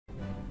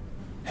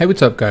Hey,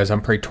 what's up guys,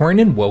 I'm Praetorian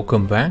and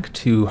welcome back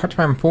to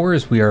HOI4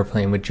 as we are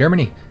playing with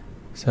Germany.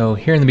 So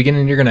here in the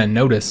beginning you're going to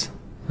notice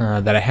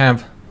that I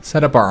have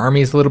set up our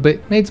armies a little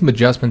bit, made some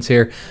adjustments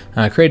here,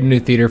 created a new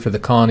theater for the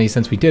colony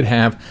since we did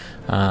have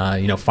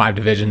 5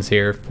 divisions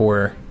here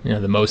for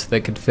the most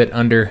that could fit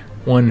under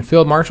one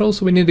field marshal,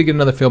 so we needed to get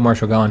another field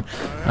marshal going.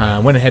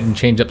 Went ahead and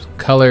changed up some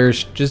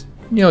colors, just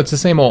it's the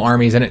same old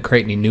armies. I didn't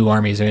create any new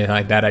armies or anything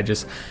like that. I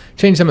just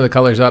changed some of the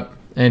colors up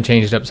and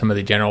changed up some of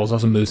the generals.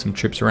 Also moved some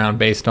troops around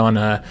based on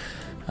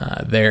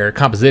their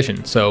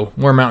composition. So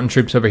more mountain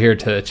troops over here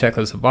to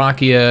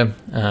Czechoslovakia.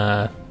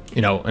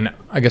 And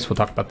I guess we'll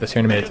talk about this here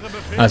in a minute.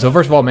 So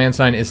first of all,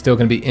 Manstein is still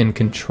going to be in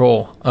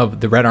control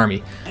of the Red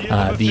Army.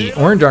 The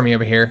Orange Army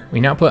over here, we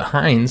now put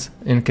Heinz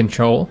in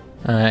control,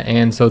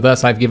 and so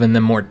thus I've given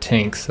them more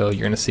tanks. So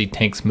you're going to see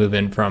tanks move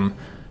in from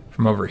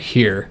over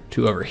here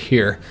to over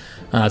here.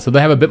 So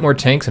they have a bit more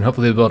tanks, and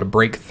hopefully they'll be able to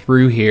break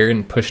through here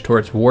and push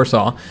towards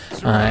Warsaw.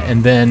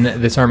 And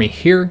then this army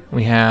here,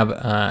 we have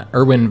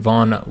Erwin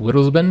von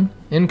Wittelsbach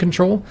in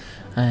control,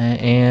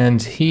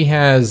 and he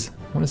has,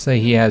 I want to say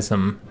he has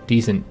some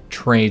decent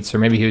traits, or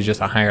maybe he was just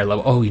a higher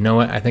level. Oh, you know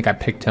what? I think I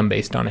picked him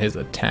based on his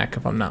attack,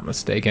 if I'm not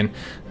mistaken.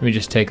 Let me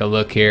just take a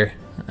look here.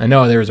 I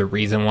know there was a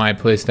reason why I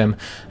placed him.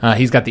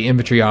 He's got the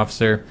infantry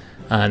officer.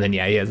 And then,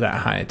 yeah, he has that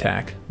high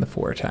attack, the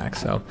 4 attack.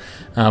 So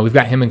we've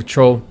got him in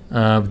control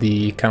of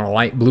the kind of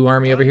light blue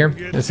army over here.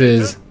 This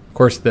is, of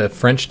course, the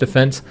French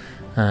defense.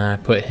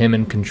 Put him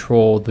in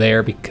control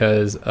there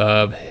because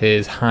of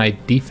his high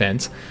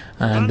defense.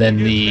 And then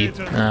the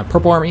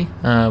purple army,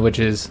 which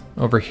is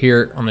over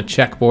here on the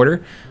Czech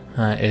border,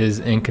 is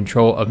in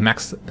control of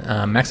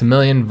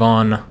Maximilian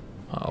von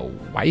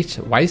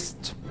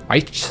Weist.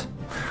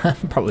 I'm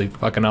probably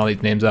fucking all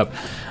these names up.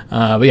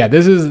 But yeah,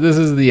 this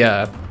is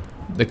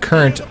the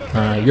current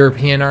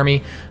European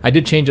army. I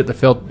did change up the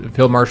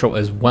field marshal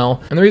as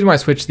well, and the reason why I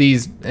switched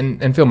these,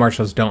 and field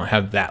marshals don't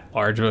have that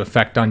large of an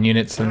effect on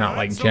units, they're not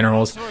like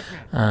generals,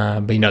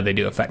 but they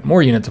do affect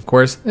more units, of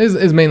course,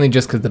 is mainly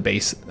just because the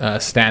base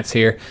stats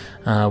here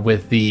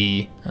with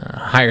the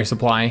higher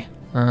supply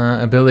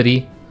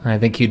ability. I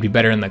think he'd be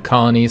better in the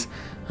colonies,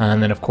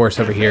 and then of course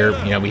over here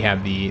we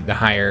have the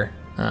higher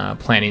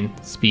planning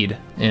speed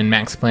in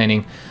max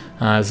planning,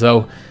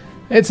 so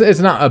it's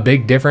not a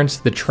big difference.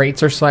 The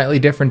traits are slightly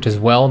different as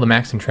well. The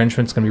max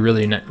entrenchment's going to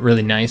be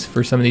really nice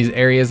for some of these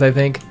areas, I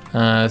think.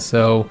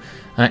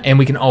 And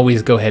we can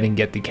always go ahead and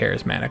get the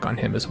charismatic on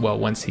him as well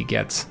once he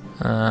gets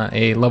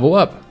a level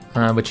up,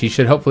 which he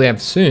should hopefully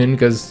have soon,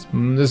 because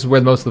this is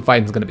where most of the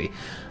fighting is going to be.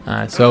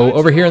 So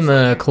over here in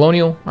the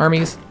colonial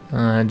armies,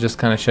 just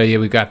kind of show you,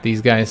 we've got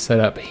these guys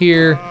set up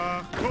here.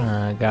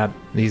 Got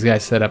these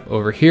guys set up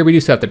over here. We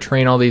do still have to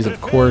train all these, of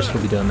course.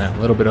 We'll be doing that a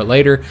little bit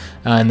later.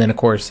 And then, of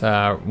course,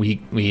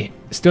 we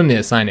still need to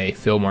assign a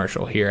field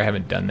marshal here. I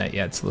haven't done that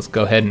yet, so let's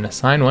go ahead and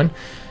assign one.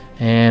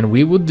 And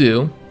we will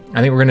do,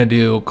 I think we're going to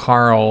do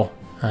Karl,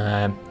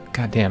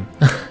 goddamn,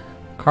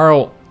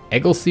 Karl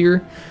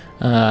Egelseer.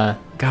 God,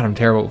 I'm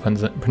terrible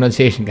with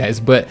pronunciation, guys.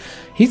 But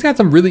he's got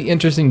some really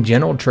interesting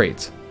general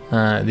traits.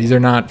 These are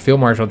not field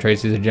marshal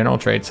traits. These are general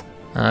traits.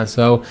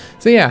 So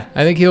yeah,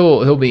 I think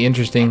he'll be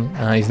interesting.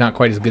 He's not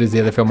quite as good as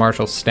the other field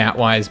marshals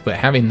stat-wise, but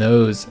having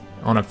those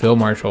on a field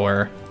marshal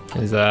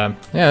is yeah,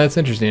 that's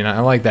interesting.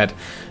 I like that.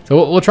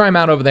 So we'll try him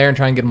out over there and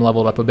try and get him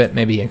leveled up a bit.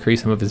 Maybe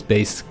increase some of his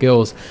base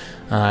skills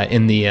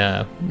in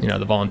the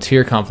the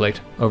volunteer conflict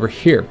over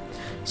here.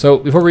 So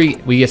before we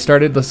get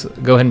started, let's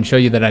go ahead and show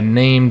you that I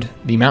named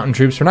the mountain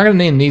troops. We're not going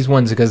to name these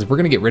ones because we're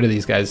going to get rid of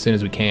these guys as soon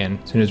as we can,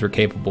 as soon as we're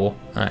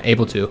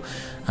able to.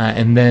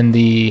 And then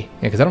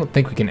because I don't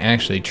think we can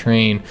actually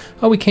train.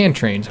 Oh, we can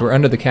train, so we're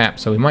under the cap.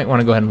 So we might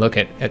want to go ahead and look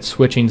at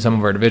switching some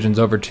of our divisions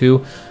over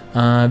to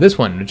this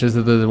one, which is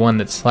the one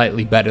that's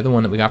slightly better, the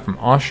one that we got from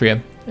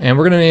Austria. And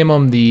we're going to name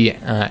them the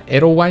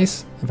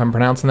Edelweiss, if I'm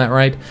pronouncing that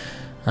right.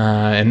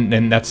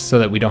 And that's so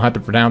that we don't have to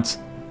pronounce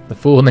the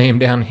full name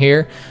down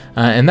here.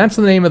 And that's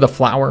the name of the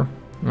flower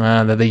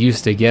that they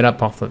used to get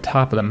up off the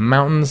top of the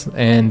mountains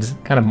and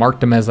kind of marked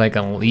them as like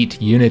an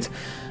elite unit.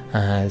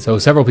 So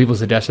several people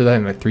suggested that,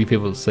 and like 3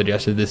 people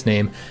suggested this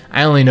name.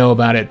 I only know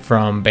about it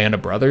from Band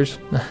of Brothers.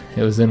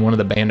 It was in one of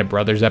the Band of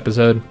Brothers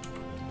episode.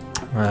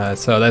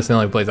 So that's the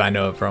only place I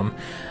know it from.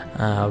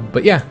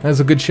 But yeah, that's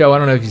a good show. I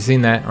don't know if you've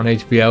seen that on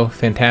HBO.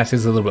 Fantastic.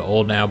 It's a little bit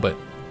old now, but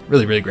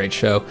really great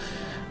show.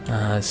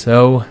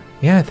 So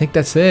yeah, I think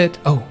that's it.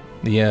 Oh,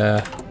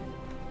 the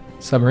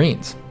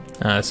submarines.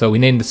 So we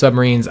named the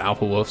submarines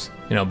Alpha Wolves,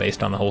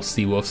 based on the whole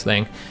Sea Wolves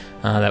thing.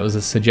 That was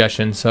a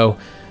suggestion. So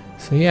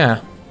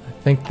yeah.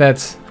 I think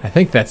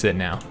that's it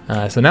now.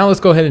 So now let's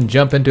go ahead and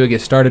jump into it,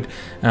 get started.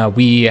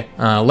 We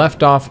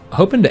left off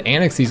hoping to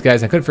annex these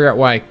guys. I couldn't figure out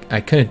why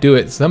I couldn't do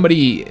it.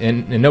 Somebody,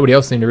 and nobody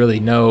else seemed to really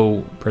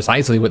know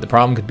precisely what the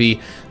problem could be.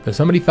 So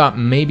somebody thought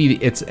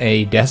maybe it's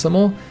a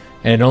decimal,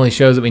 and it only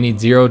shows that we need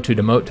 0 to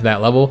demote to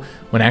that level,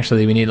 when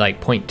actually we need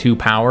like 0.2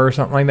 power or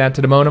something like that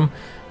to demote them.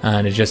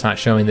 And it's just not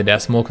showing the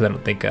decimal because I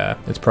don't think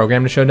it's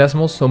programmed to show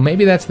decimals. So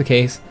maybe that's the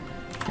case.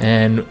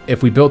 And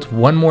if we built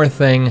one more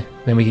thing,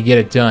 then we could get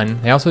it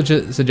done. They also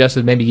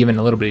suggested maybe giving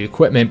a little bit of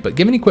equipment, but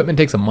giving equipment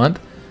takes a month.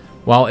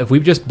 While if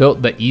we've just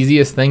built the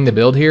easiest thing to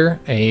build here,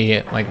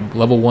 a like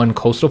level 1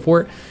 coastal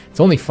fort, it's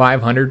only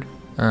 500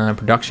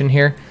 production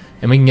here,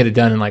 and we can get it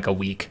done in like a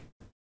week.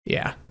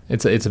 Yeah,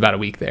 it's about a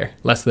week there,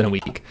 less than a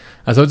week.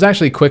 So it's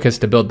actually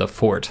quickest to build the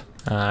fort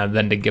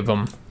than to give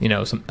them, you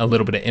know, a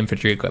little bit of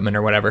infantry equipment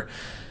or whatever.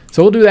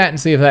 So we'll do that and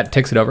see if that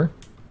ticks it over.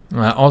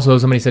 Also,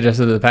 somebody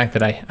suggested the fact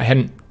that I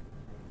hadn't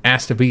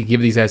asked if we could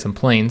give these guys some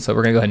planes, so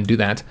we're gonna go ahead and do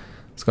that.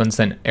 Let's go ahead and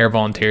send air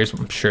volunteers.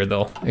 I'm sure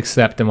they'll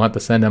accept, and we'll have to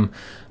send them,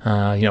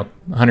 you know,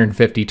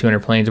 150, 200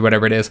 planes or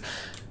whatever it is.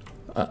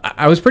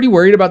 I was pretty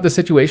worried about the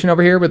situation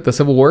over here with the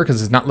Civil War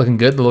because it's not looking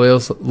good. The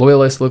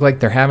loyalists look like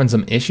they're having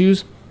some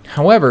issues.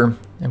 However,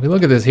 if we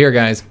look at this here,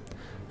 guys,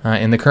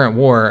 in the current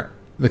war,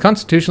 the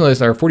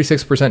Constitutionalists are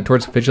 46%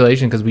 towards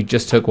capitulation because we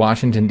just took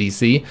Washington,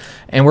 D.C.,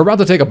 and we're about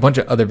to take a bunch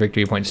of other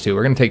victory points, too.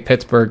 We're going to take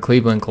Pittsburgh,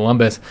 Cleveland,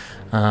 Columbus.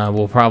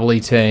 We'll probably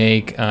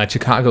take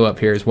Chicago up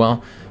here as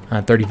well,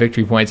 30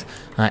 victory points.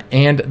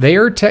 And they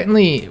are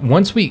technically,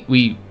 once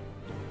we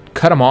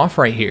cut them off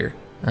right here,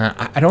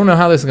 I don't know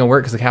how this is going to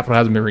work because the capital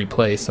hasn't been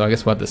replaced, so I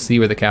guess we'll have to see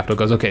where the capital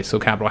goes. Okay, so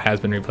capital has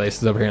been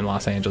replaced. It's over here in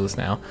Los Angeles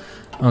now.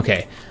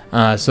 Okay,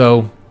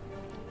 so...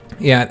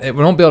 yeah,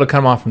 we won't be able to cut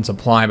them off from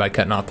supply by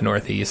cutting off the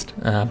Northeast,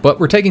 but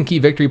we're taking key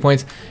victory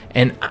points,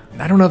 and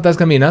I don't know if that's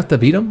going to be enough to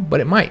beat them,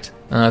 but it might.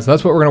 So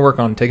that's what we're going to work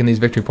on, taking these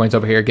victory points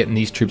over here, getting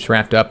these troops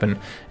wrapped up, and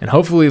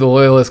hopefully the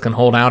Loyalists can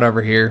hold out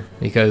over here,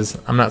 because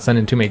I'm not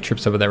sending too many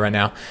troops over there right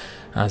now.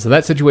 So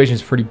that situation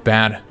is pretty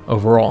bad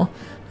overall.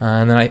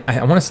 And then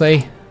I want to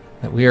say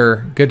that we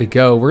are good to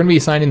go. We're going to be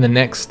assigning the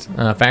next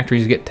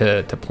factories to get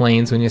to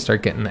planes. We need to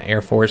start getting the Air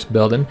Force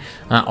building.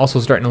 Also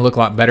starting to look a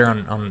lot better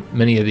on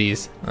many of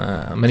these,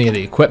 many of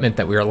the equipment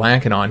that we were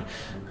lacking on.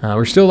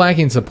 We're still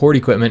lacking support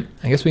equipment.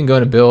 I guess we can go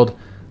in and build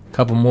a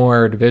couple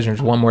more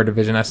divisions, one more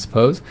division, I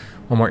suppose,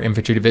 one more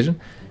infantry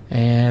division,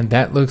 and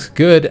that looks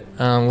good.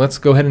 Let's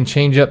go ahead and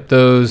change up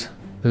those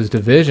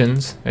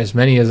divisions, as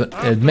many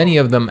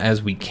of them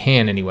as we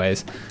can,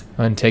 anyways.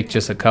 And take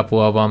just a couple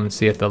of them and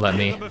see if they'll let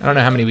me. I don't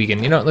know how many we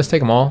can. You know what, let's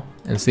take them all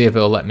and see if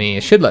it'll let me.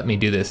 It should let me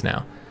do this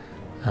now.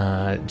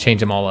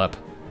 Change them all up.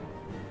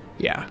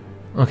 Yeah.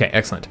 Okay,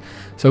 excellent.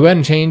 So go ahead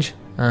and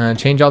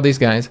change all these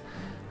guys.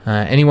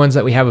 Any ones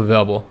that we have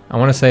available. I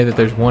want to say that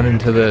there's one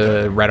into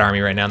the Red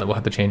Army right now that we'll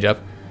have to change up.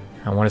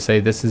 I want to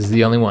say this is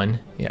the only one.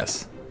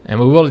 Yes. And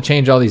we will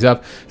change all these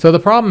up. So the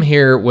problem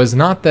here was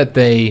not that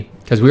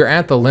because we were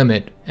at the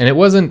limit, and it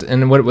wasn't,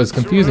 and what was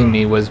confusing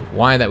me was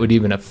why that would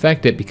even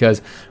affect it,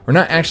 because we're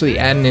not actually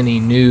adding any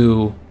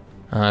new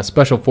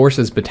special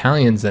forces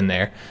battalions in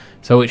there.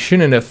 So it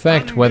shouldn't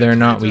affect whether or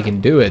not we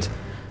can do it.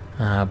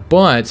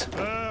 But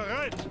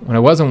what I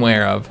wasn't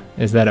aware of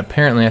is that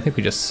apparently, I think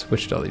we just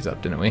switched all these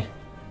up, didn't we?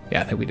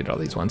 Yeah, I think we did all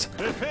these ones.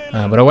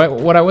 But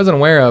what I wasn't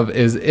aware of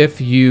is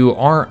if you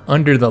are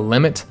under the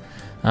limit,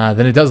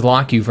 then it does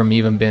lock you from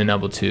even being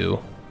able to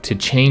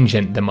change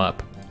them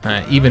up,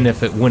 even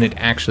if it wouldn't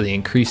actually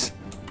increase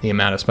the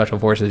amount of special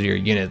forces your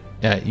unit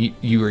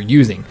you were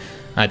using.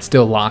 It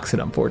still locks it,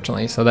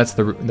 unfortunately. So that's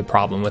the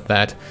problem with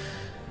that.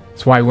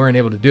 That's why we weren't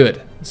able to do it.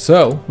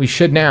 So we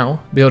should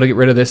now be able to get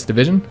rid of this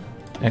division.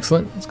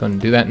 Excellent. Let's go and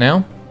do that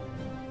now.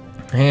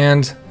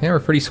 And yeah,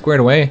 we're pretty squared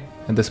away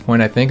at this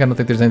point, I think. I don't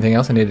think there's anything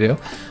else I need to do.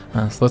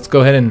 So let's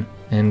go ahead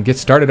and get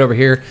started over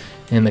here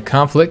in the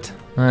conflict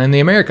in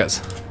the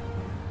Americas.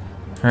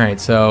 All right,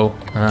 so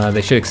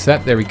they should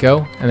accept. There we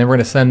go. And then we're going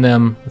to send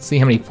them. Let's see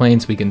how many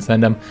planes we can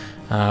send them.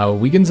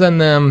 We can send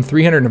them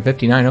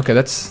 359. Okay,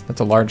 that's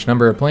a large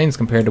number of planes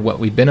compared to what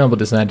we've been able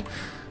to send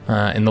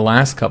in the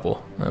last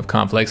couple of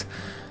conflicts.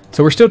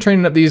 So we're still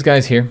training up these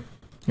guys here.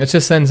 Let's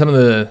just send some of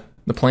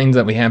the planes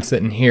that we have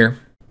sitting here.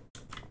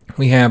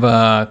 We have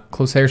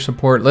close air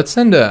support. Let's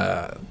send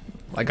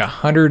like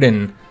 100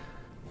 and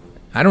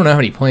I don't know how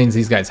many planes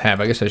these guys have.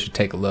 I guess I should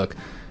take a look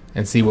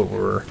and see what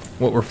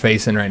we're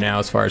facing right now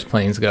as far as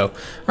planes go. All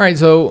right,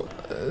 so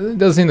it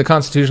does seem the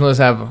Constitutionalists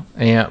have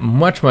a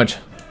much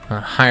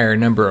higher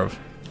number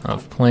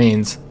of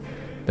planes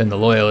than the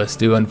Loyalists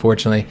do,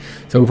 unfortunately.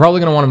 So we're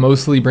probably going to want to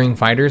mostly bring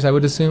fighters, I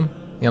would assume.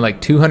 You know,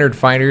 like 200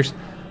 fighters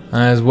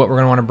is what we're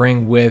going to want to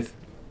bring with,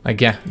 like,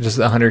 yeah, just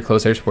 100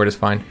 close air support is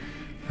fine.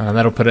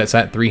 That'll put us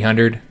at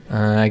 300.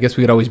 I guess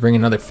we could always bring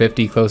another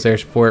 50 close air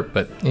support,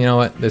 but you know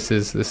what? This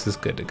is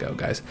good to go,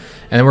 guys.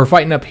 And then we're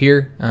fighting up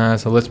here,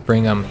 so let's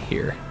bring them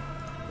here.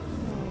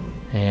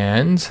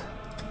 And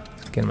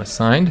get them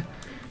assigned.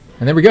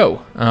 And there we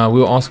go.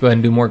 We will also go ahead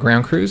and do more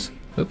ground crews.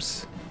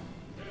 Oops.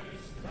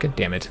 God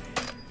damn it.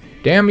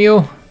 Damn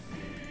you.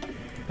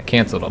 I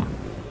canceled them.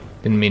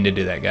 Didn't mean to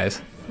do that,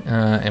 guys.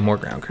 And more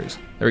ground crews.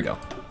 There we go.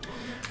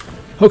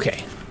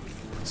 Okay.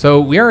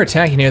 So we are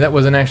attacking here. That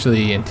wasn't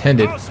actually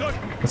intended.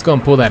 Let's go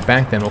and pull that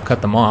back then. We'll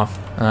cut them off.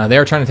 They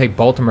are trying to take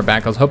Baltimore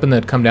back. I was hoping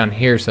they'd come down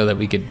here so that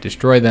we could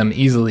destroy them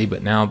easily,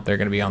 but now they're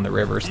going to be on the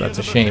river, so that's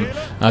a shame.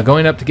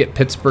 Going up to get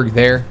Pittsburgh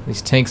there.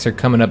 These tanks are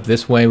coming up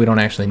this way. We don't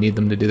actually need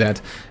them to do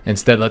that.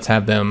 Instead, let's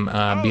have them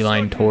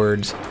beeline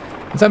towards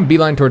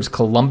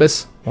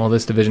Columbus. while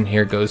this division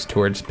here goes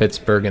towards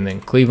Pittsburgh and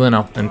then Cleveland.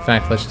 In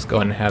fact, let's just go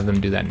ahead and have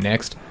them do that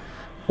next.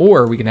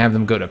 Or we can have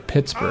them go to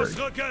Pittsburgh.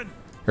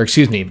 Or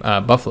excuse me,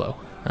 Buffalo.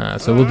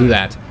 So we'll do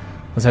that.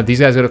 Let's have these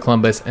guys go to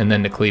Columbus and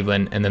then to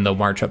Cleveland, and then they'll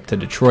march up to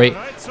Detroit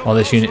while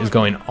this unit is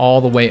going all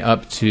the way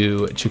up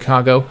to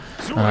Chicago.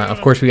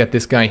 Of course, we got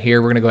this guy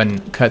here. We're going to go ahead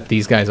and cut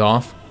these guys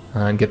off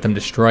and get them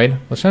destroyed.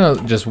 Let's try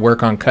to just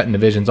work on cutting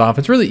divisions off.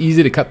 It's really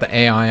easy to cut the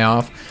AI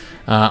off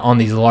on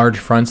these large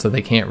fronts so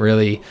they can't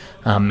really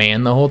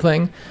man the whole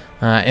thing.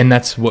 And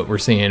that's what we're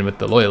seeing with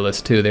the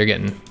Loyalists, too. They're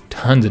getting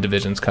tons of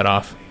divisions cut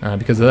off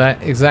because of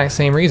that exact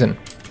same reason.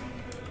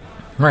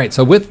 All right,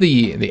 so with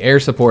the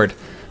air support,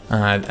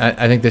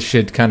 I think this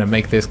should kind of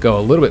make this go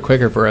a little bit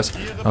quicker for us.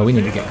 We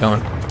need to get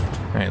going.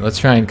 All right, let's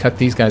try and cut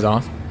these guys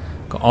off.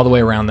 Go all the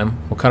way around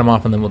them. We'll cut them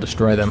off and then we'll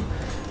destroy them.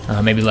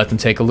 Maybe let them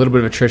take a little bit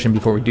of attrition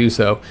before we do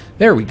so.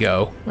 There we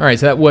go. All right,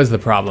 so that was the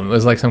problem. It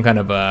was like some kind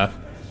of a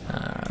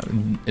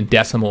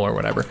decimal or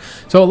whatever.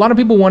 So a lot of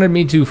people wanted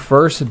me to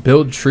first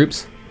build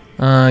troops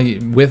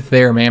with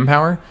their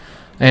manpower.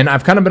 And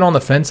I've kind of been on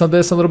the fence on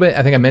this a little bit.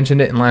 I think I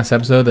mentioned it in last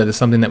episode that it's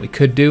something that we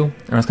could do.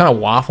 And I was kind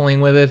of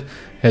waffling with it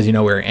because, you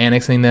know, we were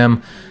annexing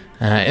them.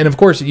 And of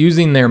course,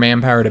 using their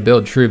manpower to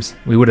build troops,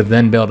 we would have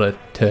then been able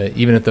to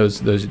even if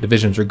those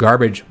divisions were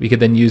garbage, we could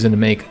then use them to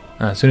make,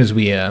 as soon as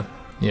we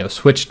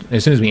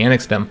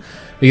annexed them,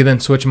 we could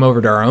then switch them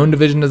over to our own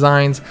division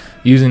designs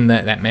using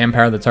that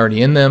manpower that's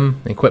already in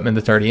them, the equipment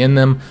that's already in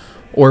them.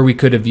 Or we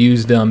could have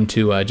used them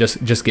to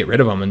just get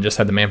rid of them and just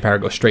have the manpower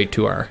go straight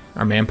to our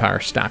manpower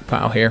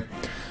stockpile here.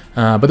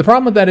 But the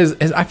problem with that is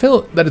I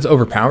feel that it's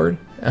overpowered.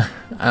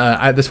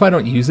 That's why I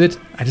don't use it.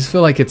 I just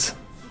feel like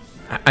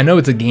I know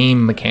it's a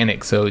game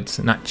mechanic, so it's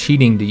not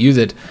cheating to use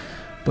it.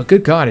 But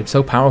good God, it's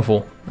so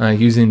powerful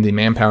using the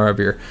manpower of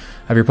your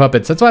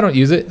puppets. That's why I don't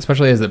use it,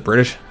 especially as the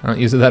British. I don't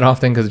use it that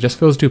often because it just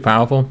feels too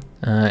powerful.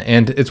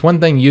 And it's one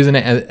thing using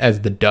it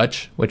as the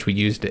Dutch, which we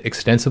used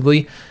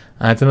extensively.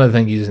 It's another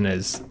thing using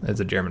it as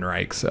a German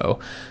Reich. So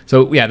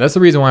yeah, that's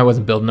the reason why I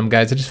wasn't building them,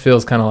 guys. It just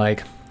feels kind of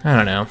like, I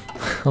don't know,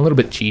 a little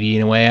bit cheaty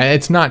in a way.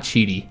 It's not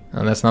cheaty.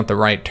 That's not the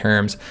right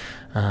terms.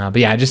 But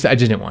yeah, I just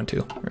didn't want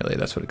to. Really,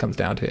 that's what it comes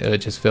down to. It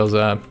just feels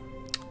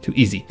too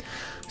easy.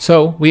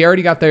 So we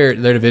already got their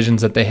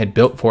divisions that they had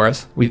built for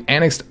us. We've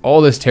annexed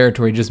all this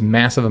territory, just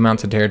massive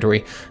amounts of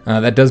territory.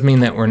 That does mean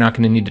that we're not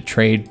going to need to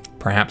trade,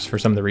 perhaps, for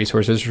some of the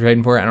resources we're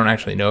trading for. I don't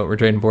actually know what we're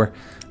trading for.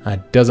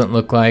 Doesn't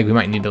look like. We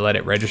might need to let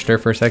it register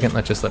for a second.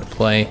 Let's just let it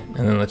play,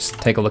 and then let's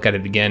take a look at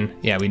it again.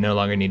 Yeah, we no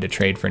longer need to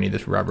trade for any of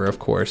this rubber, of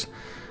course.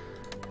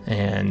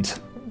 And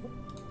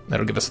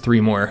that'll give us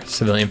 3 more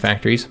civilian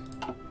factories.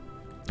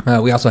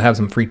 We also have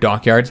some free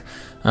dockyards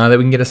that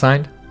we can get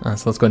assigned. So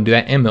let's go ahead and do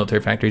that, and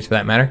military factories for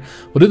that matter.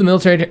 We'll do the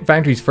military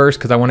factories first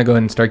because I want to go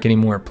ahead and start getting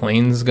more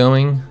planes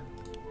going.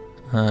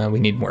 We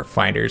need more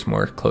fighters,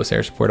 more close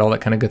air support, all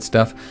that kind of good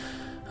stuff.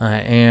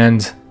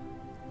 And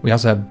we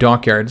also have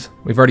dockyards.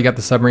 We've already got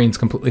the submarines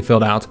completely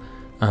filled out.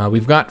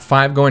 We've got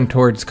 5 going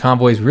towards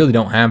convoys. We really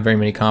don't have very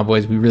many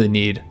convoys. We really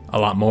need a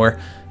lot more.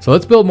 So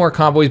let's build more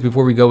convoys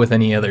before we go with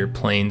any other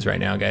planes right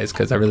now, guys,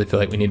 because I really feel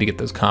like we need to get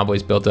those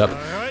convoys built up.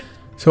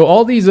 So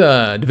all these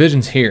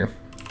divisions here,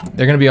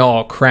 they're going to be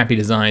all crappy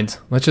designs.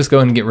 Let's just go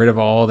ahead and get rid of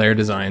all their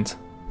designs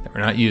that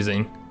we're not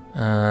using.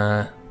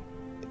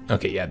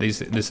 Okay, yeah,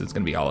 this is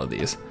going to be all of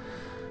these.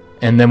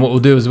 And then what we'll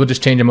do is we'll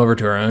just change them over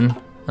to our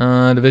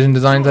own division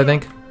designs, I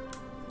think.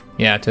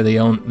 Yeah, to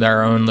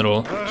their own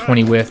little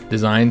 20 width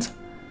designs.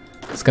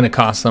 It's going to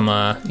cost some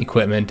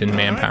equipment and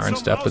manpower and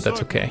stuff, but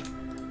that's okay.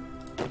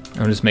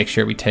 I'll just make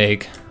sure we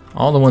take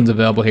all the ones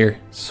available here,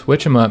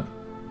 switch them up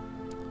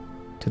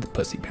to the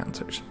pussy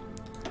pouncers.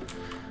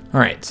 All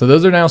right, so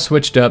those are now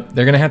switched up.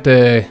 They're going to have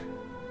to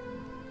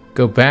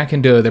go back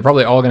into, they're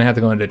probably all going to have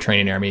to go into a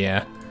training army,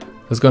 yeah.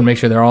 Let's go and make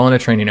sure they're all in a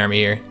training army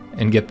here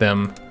and get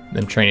them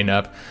training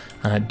up.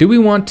 Do we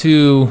want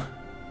to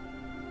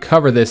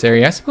cover this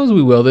area? I suppose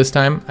we will this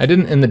time. I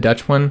didn't in the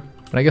Dutch one,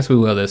 but I guess we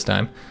will this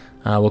time.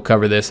 We'll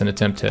cover this and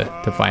attempt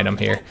to fight them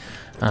here.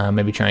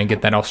 Maybe try and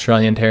get that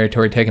Australian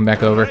territory taken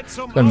back over. Let's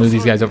go and move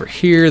these guys over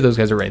here. Those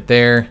guys are right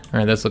there. All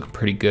right, that's looking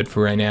pretty good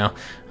for right now.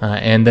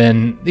 And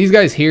then these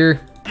guys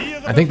here,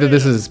 I think that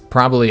this is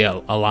probably a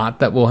lot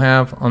that we'll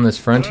have on this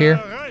front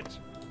here.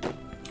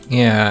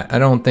 Yeah, I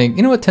don't think,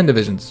 you know what, 10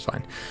 divisions is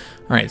fine.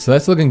 All right, so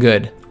that's looking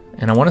good.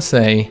 And I want to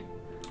say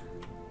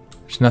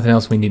there's nothing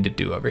else we need to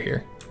do over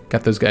here.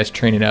 Got those guys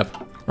training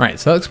up. All right,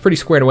 so that looks pretty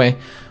squared away.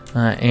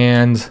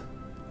 And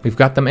we've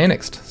got them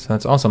annexed, so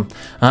that's awesome.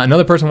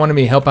 Another person wanted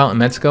me to help out in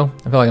Mexico.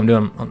 I feel like I'm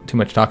doing too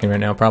much talking right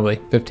now, probably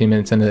 15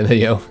 minutes into the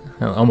video.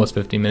 Almost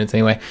 15 minutes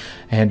anyway.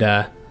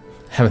 And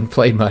haven't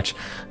played much.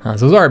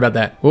 So sorry about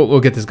that. We'll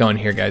get this going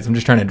here, guys. I'm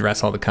just trying to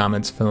address all the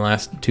comments from the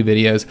last 2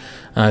 videos.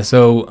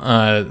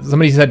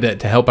 Somebody said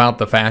to help out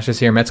the fascists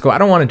here in Mexico. I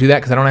don't want to do that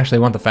because I don't actually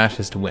want the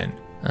fascists to win.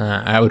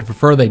 I would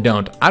prefer they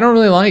don't. I don't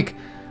really like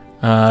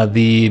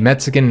the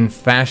Mexican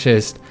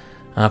fascist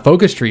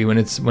focus tree when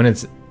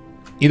it's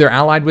either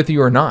allied with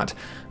you or not,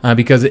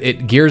 because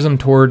it gears them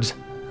towards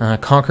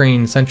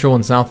conquering Central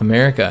and South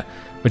America,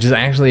 which is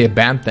actually a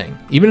bad thing.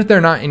 Even if they're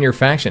not in your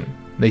faction,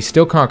 they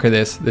still conquer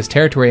this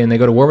territory, and they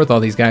go to war with all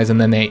these guys,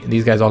 and then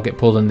these guys all get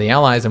pulled into the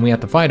Allies, and we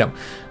have to fight them.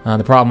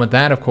 The problem with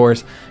that, of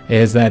course,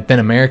 is that then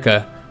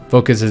America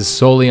focuses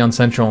solely on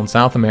Central and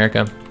South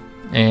America,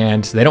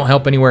 and they don't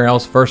help anywhere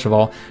else, first of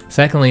all.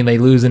 Secondly, they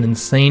lose an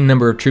insane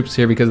number of troops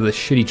here because of the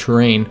shitty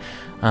terrain,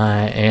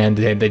 and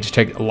they just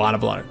take a lot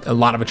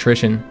of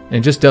attrition. And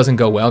it just doesn't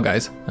go well,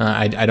 guys.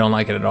 I don't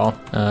like it at all.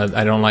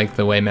 I don't like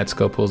the way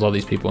Mexico pulls all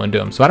these people into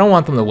them, so I don't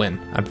want them to win.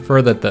 I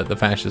prefer that the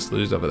fascists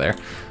lose over there.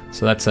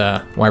 So that's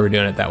why we're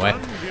doing it that way.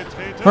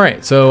 All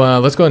right, so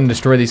let's go ahead and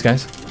destroy these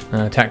guys.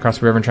 Attack across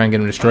the river and try and get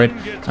them destroyed.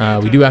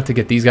 We do have to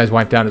get these guys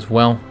wiped out as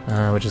well,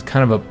 which is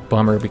kind of a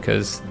bummer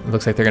because it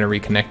looks like they're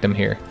going to reconnect them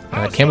here.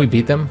 Can we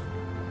beat them?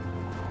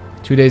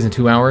 2 days and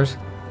 2 hours?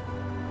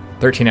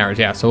 13 hours,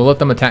 yeah. So we'll let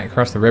them attack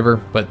across the river,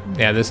 but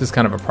yeah, this is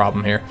kind of a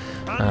problem here.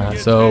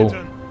 So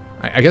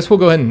I guess we'll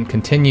go ahead and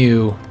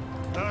continue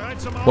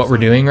what we're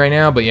doing right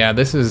now, but yeah,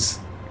 this is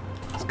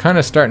kind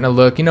of starting to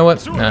look, you know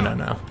what?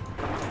 No.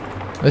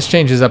 Let's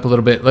change this up a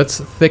little bit. Let's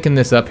thicken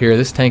this up here.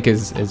 This tank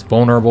is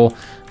vulnerable.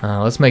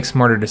 Let's make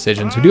smarter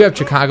decisions. We do have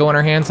Chicago in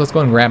our hands. Let's go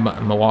and grab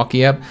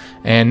Milwaukee up,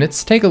 and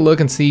let's take a look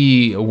and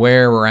see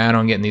where we're at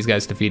on getting these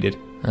guys defeated.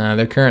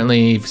 They're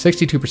currently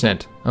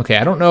 62%. Okay,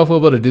 I don't know if we'll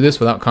be able to do this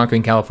without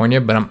conquering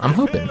California, but I'm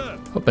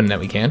hoping that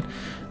we can.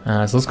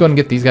 So let's go ahead and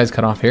get these guys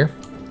cut off here,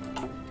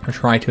 or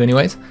try to,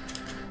 anyways.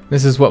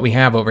 This is what we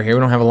have over here.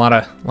 We don't have a lot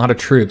of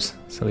troops,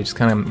 so we just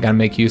kind of got to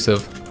make use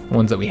of the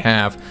ones that we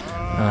have.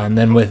 And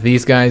then with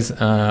these guys,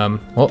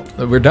 well,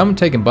 we're done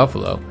taking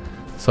Buffalo.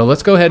 So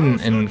let's go ahead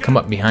and come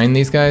up behind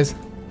these guys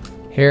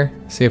here.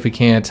 See if we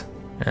can't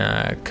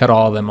cut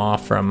all of them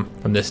off from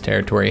this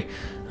territory.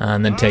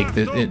 And then take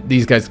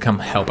these guys to come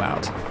help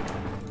out.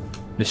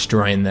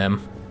 Destroying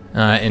them.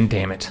 And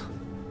damn it.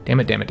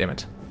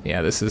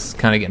 Yeah, this is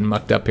kind of getting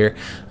mucked up here.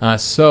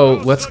 So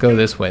let's go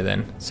this way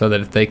then. So that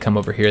if they come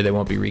over here, they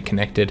won't be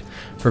reconnected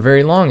for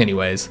very long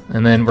anyways.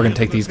 And then we're going to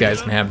take these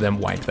guys and have them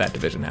wipe that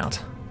division out.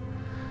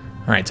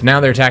 Alright, so now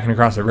they're attacking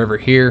across the river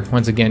here.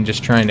 Once again,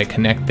 just trying to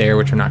connect there,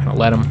 which we're not going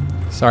to let them.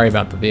 Sorry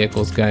about the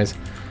vehicles, guys.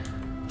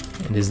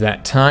 It is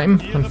that time,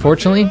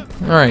 unfortunately.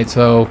 Alright,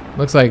 so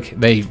looks like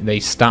they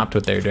stopped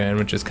what they're doing,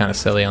 which is kind of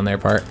silly on their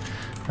part.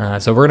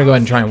 So we're going to go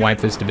ahead and try and wipe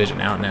this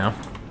division out now.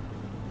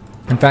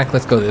 In fact,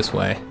 let's go this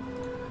way.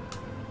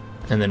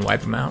 And then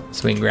wipe them out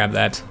so we can grab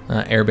that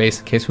air base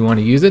in case we want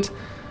to use it.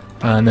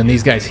 And then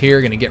these guys here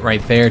are going to get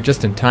right there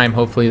just in time,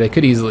 hopefully. They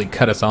could easily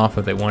cut us off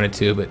if they wanted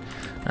to, but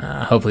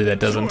hopefully that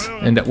doesn't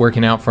end up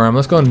working out for them.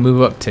 Let's go and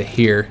move up to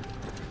here.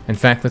 In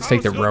fact, let's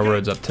take the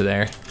railroads up to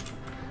there.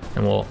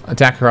 And we'll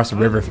attack across the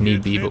river if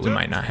need be, but we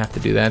might not have to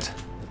do that.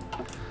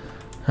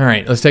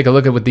 Alright, let's take a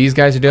look at what these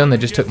guys are doing. They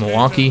just took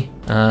Milwaukee,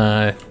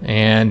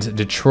 and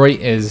Detroit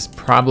is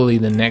probably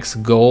the next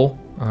goal.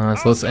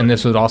 And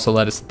this would also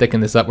let us thicken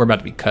this up. We're about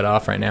to be cut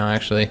off right now,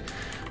 actually.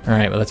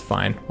 Alright, well, that's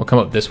fine. We'll come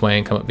up this way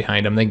and come up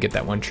behind them. They can get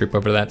that one troop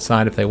over to that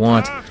side if they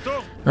want.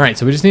 Alright,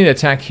 so we just need to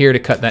attack here to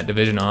cut that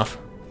division off.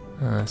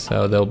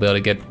 So they'll be able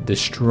to get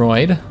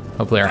destroyed.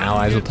 Hopefully our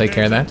allies will take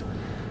care of that.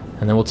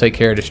 And then we'll take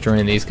care of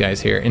destroying these guys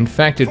here. In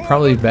fact, it'd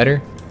probably be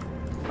better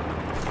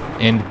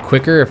and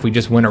quicker if we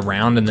just went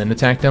around and then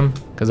attacked them.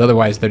 Because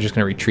otherwise they're just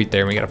going to retreat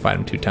there and we got to fight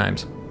them 2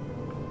 times.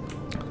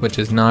 Which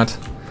is not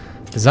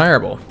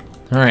desirable.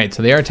 Alright,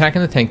 so they are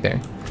attacking the tank there.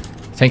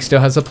 The tank still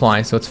has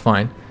supply, so it's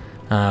fine.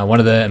 One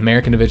of the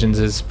American divisions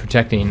is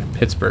protecting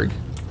Pittsburgh,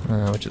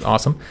 which is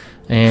awesome.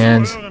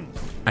 And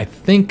I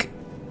think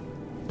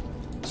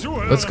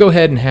let's go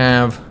ahead and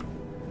have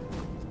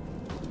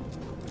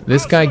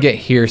this guy get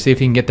here, see if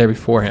he can get there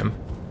before him.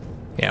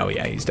 Yeah, oh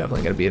yeah, he's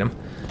definitely going to beat him.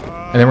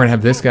 And then we're going to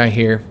have this guy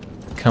here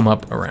come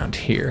up around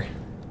here.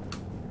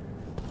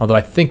 Although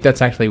I think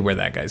that's actually where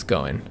that guy's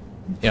going.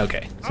 Yeah,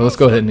 okay, so let's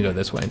go ahead and go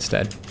this way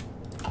instead.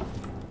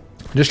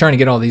 I'm just trying to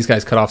get all these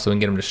guys cut off so we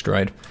can get them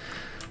destroyed.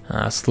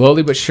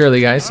 Slowly but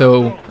surely, guys.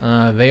 So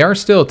they are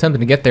still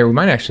attempting to get there. We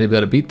might actually be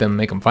able to beat them,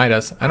 make them fight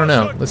us. I don't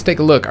know. Let's take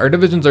a look. Our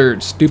divisions are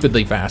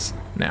stupidly fast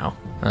now.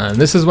 And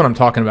this is what I'm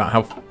talking about,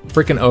 how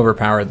freaking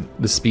overpowered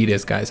the speed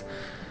is, guys.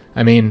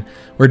 I mean,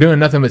 we're doing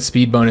nothing but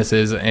speed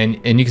bonuses,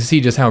 and you can see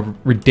just how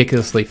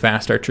ridiculously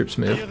fast our troops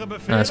move.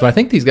 So I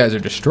think these guys are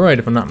destroyed,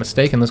 if I'm not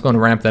mistaken. Let's go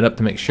and ramp that up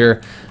to make sure.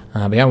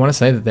 But yeah, I want to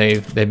say that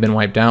they've been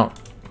wiped out,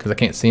 because I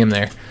can't see them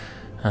there.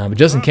 But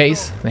just in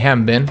case they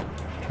haven't been,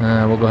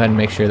 we'll go ahead and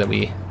make sure that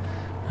we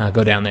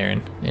go down there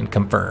and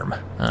confirm.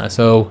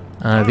 So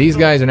these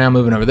guys are now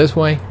moving over this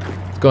way.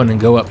 Let's go ahead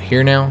and go up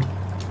here now.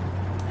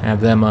 Have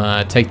them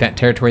take that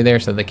territory there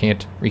so they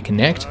can't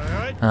reconnect.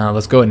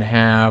 Let's go ahead and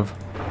have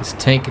this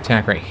tank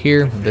attack right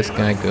here. This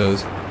guy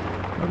goes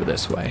over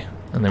this way.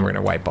 And then we're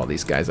going to wipe all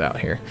these guys out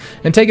here.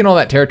 And taking all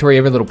that territory,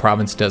 every little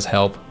province does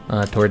help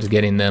towards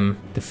getting them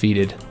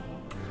defeated.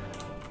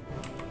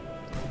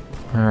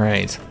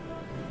 Alright.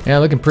 Yeah,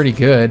 looking pretty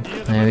good.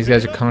 These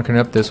guys are conquering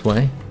up this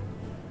way.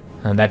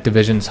 That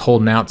division's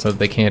holding out so that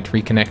they can't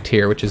reconnect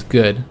here, which is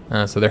good.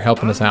 So they're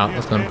helping us out.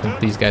 Let's go and put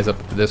these guys up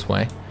this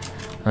way.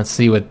 Let's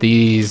see what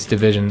these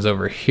divisions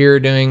over here are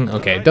doing.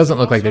 Okay, it doesn't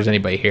look like there's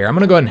anybody here. I'm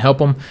going to go ahead and help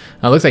him.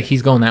 Looks like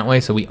he's going that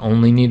way, so we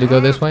only need to go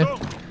this way.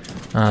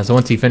 So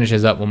once he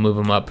finishes up, we'll move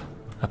him up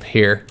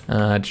here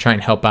to try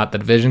and help out the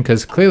division,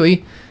 because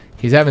clearly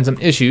he's having some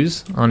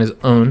issues on his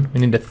own. We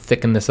need to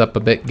thicken this up a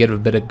bit, get a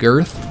bit of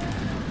girth.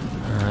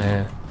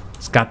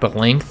 It's got the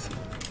length.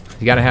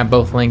 You got to have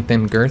both length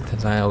and girth,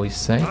 as I always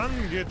say.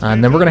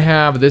 And then we're going to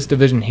have this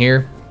division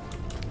here.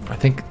 I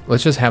think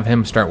let's just have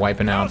him start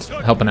wiping out,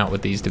 helping out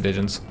with these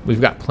divisions. We've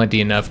got plenty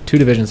enough. 2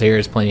 divisions here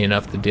is plenty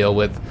enough to deal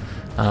with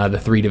the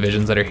 3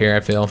 divisions that are here,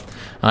 I feel.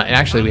 And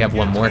actually, we have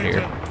one more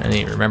here. I didn't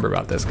even remember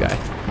about this guy.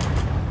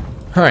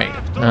 All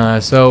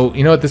right, so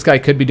you know what this guy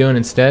could be doing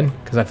instead?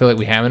 Because I feel like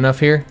we have enough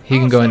here. He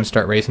can go ahead and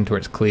start racing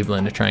towards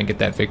Cleveland to try and get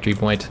that victory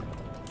point.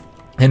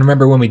 And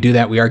remember, when we do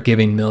that, we are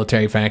giving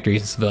military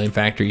factories and civilian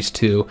factories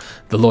to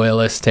the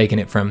loyalists, taking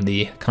it from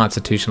the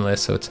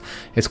constitutionalists, so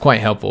it's quite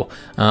helpful.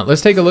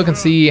 Let's take a look and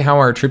see how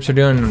our troops are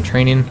doing in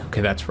training.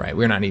 Okay, that's right.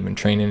 We're not even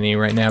training any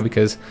right now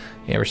because,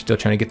 yeah, we're still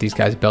trying to get these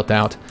guys built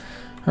out.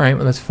 All right,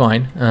 well, that's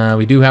fine.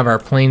 We do have our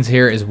planes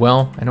here as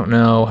well. I don't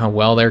know how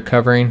well they're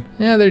covering.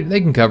 Yeah,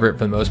 they can cover it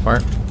for the most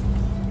part.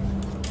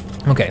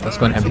 Okay, let's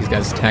go and have these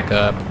guys attack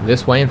up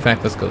this way. In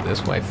fact, let's go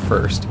this way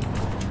first,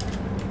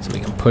 so we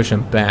can push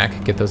them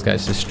back, get those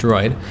guys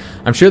destroyed.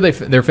 I'm sure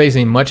they're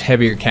facing much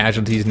heavier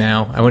casualties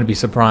now. I wouldn't be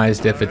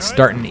surprised if it's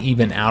starting to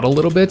even out a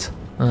little bit,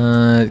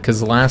 because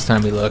the last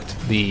time we looked,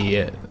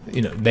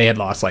 they had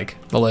lost, like,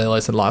 the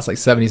loyalists had lost like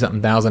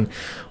 70-something thousand,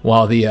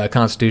 while the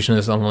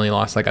constitutionalists only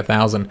lost like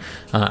 1,000.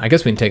 I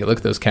guess we can take a look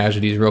at those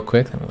casualties real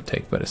quick. That won't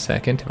take but a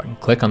second. If I can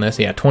click on this,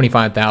 yeah,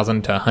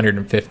 25,000 to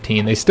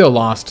 115. They still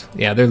lost.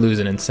 Yeah, they're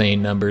losing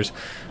insane numbers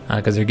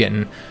because they're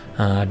getting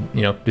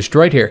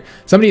destroyed here.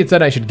 Somebody had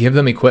said I should give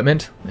them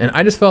equipment, and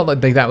I just felt like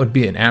that would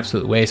be an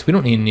absolute waste. We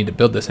don't even need to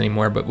build this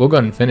anymore, but we'll go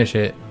ahead and finish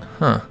it.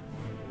 Huh.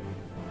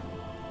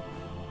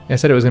 I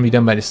said it was going to be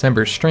done by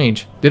December.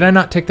 Strange. Did I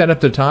not take that up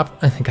to the top?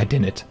 I think I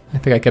didn't. I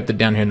think I kept it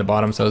down here in the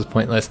bottom, so it was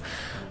pointless.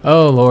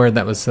 Oh, Lord,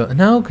 that was so...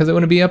 No, because it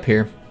wouldn't be up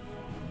here.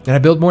 Did I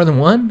build more than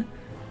one?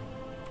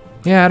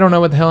 Yeah, I don't know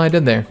what the hell I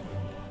did there.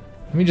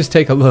 Let me just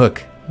take a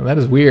look. Well, that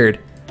is weird.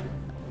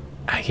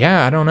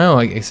 Yeah, I don't know.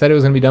 I said it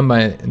was going to be done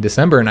by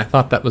December, and I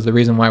thought that was the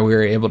reason why we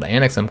were able to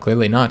annex them.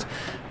 Clearly not.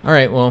 All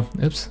right, well,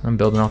 oops. I'm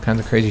building all kinds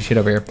of crazy shit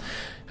over here.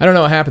 I don't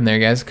know what happened there,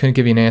 guys. Couldn't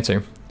give you an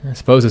answer. I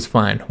suppose it's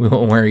fine. We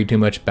won't worry too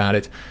much about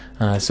it.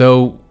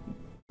 So,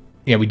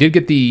 yeah, we did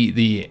get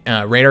the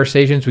radar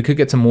stations. We could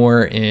get some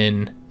more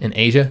in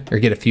Asia, or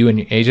get a few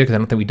in Asia, because I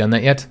don't think we've done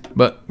that yet.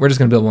 But we're just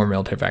going to build more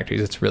military factories.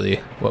 That's really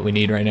what we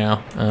need right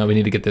now. We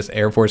need to get this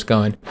Air Force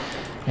going.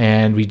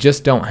 And we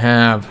just don't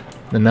have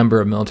the number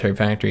of military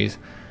factories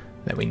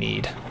that we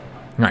need.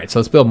 All right, so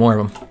let's build more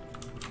of them.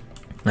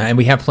 And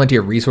we have plenty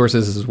of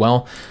resources as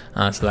well,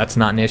 so that's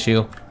not an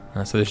issue.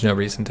 So there's no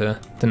reason to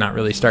not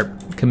really start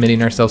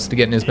committing ourselves to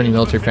getting as many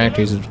military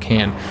factories as we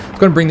can. Let's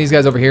go and bring these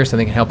guys over here so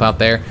they can help out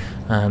there.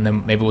 And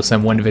then maybe we'll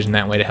send one division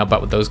that way to help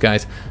out with those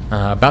guys.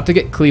 About to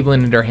get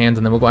Cleveland into our hands,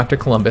 and then we'll go after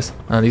Columbus.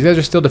 These guys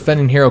are still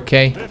defending here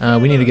okay.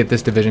 We need to get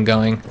this division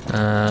going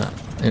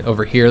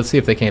over here. Let's see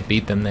if they can't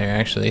beat them there,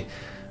 actually.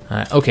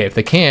 Okay, if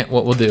they can't,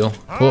 what we'll do,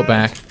 pull it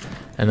back,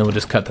 and then we'll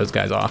just cut those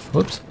guys off.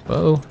 Whoops.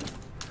 Whoa.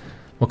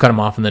 We'll cut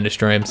them off and then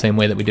destroy them, same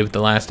way that we did with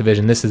the last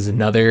division. This is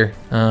another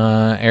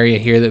area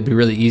here that would be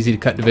really easy to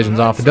cut divisions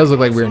off. It does look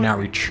like we're now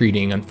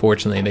retreating,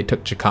 unfortunately. They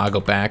took Chicago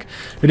back.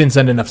 We didn't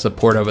send enough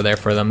support over there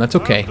for them. That's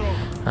okay.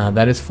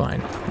 That is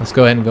fine. Let's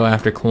go ahead and go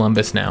after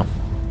Columbus now.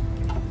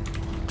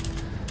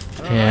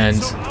 And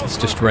let's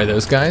destroy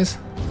those guys.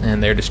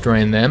 And they're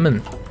destroying them,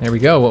 and there we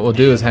go. What we'll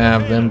do is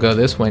have them go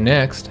this way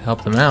next,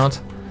 help them out.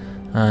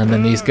 And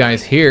then these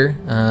guys here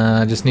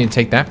just need to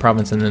take that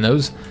province, and then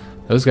those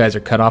guys are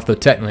cut off, though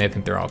technically I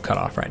think they're all cut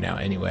off right now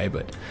anyway,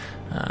 but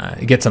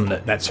it gets them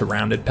that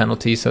surrounded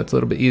penalty, so it's a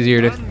little bit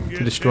easier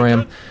to destroy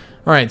them.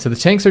 All right, so the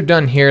tanks are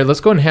done here.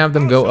 Let's go and have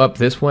them go up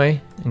this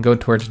way and go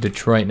towards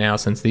Detroit now,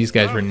 since these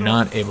guys were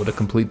not able to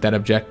complete that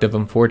objective,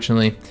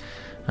 unfortunately.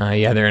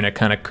 Yeah, they're in a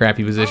kind of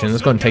crappy position.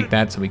 Let's go and take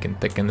that so we can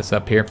thicken this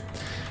up here.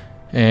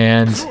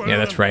 And yeah,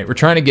 that's right. We're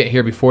trying to get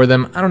here before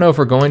them. I don't know if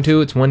we're going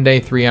to. It's 1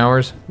 day, 3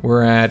 hours.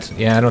 Yeah,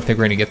 I don't think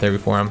we're going to get there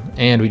before them.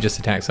 And we just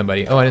attacked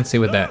somebody. Oh, I didn't see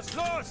what that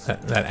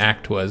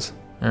act was.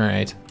 All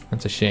right,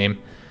 that's a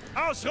shame.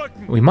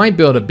 We might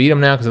be able to beat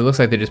them now because it looks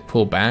like they just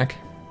pull back.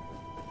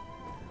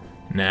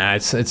 Nah,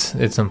 it's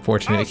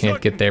unfortunate we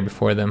can't get there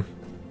before them.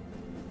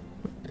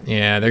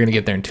 Yeah, they're gonna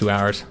get there in 2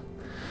 hours.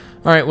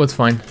 All right, well, it's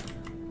fine.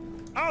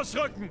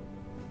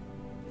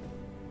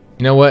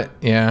 You know what?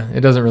 Yeah,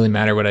 it doesn't really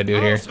matter what I do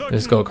here.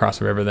 Just go across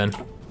the river then.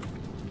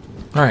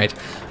 All right,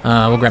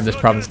 we'll grab this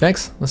province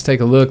next. Let's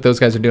take a look.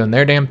 Those guys are doing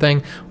their damn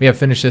thing. We have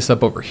finished this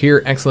up over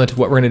here. Excellent.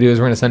 What we're going to do is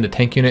we're going to send a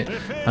tank unit.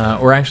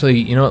 Or actually,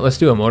 you know what? Let's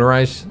do a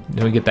motorized.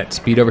 Then we get that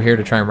speed over here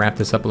to try and wrap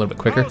this up a little bit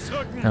quicker.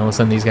 And we'll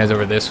send these guys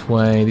over this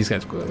way. These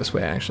guys go this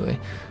way, actually.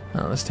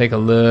 Let's take a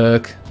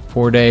look.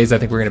 4 days. I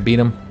think we're going to beat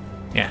them.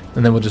 Yeah,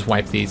 and then we'll just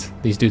wipe these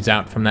dudes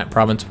out from that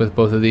province with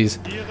both of these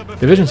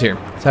divisions here.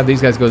 Let's have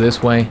these guys go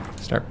this way.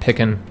 Start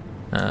picking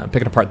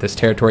picking apart this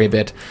territory a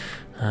bit,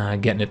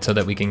 getting it so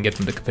that we can get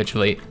them to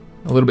capitulate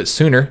a little bit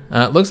sooner.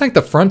 It looks like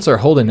the fronts are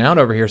holding out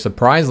over here,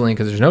 surprisingly,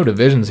 because there's no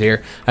divisions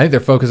here. I think they're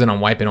focusing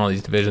on wiping all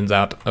these divisions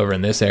out over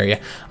in this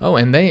area. Oh,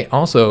 and they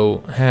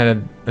also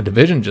had a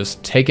division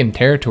just taking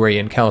territory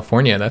in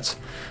California. That's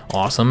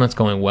awesome. That's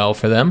going well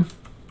for them.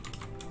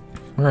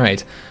 All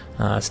right.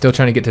 Still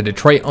trying to get to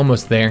Detroit,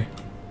 almost there.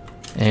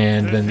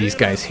 And then these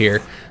guys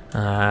here.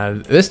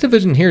 This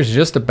division here is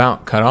just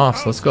about cut off,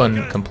 so let's go ahead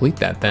and complete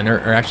that then.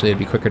 Or actually, it'd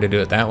be quicker to do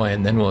it that way,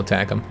 and then we'll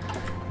attack them.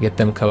 Get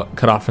them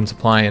cut off in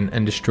supply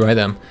and destroy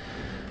them.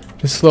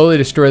 Just slowly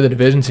destroy the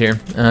divisions here.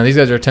 These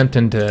guys are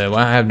attempting to, well,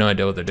 I have no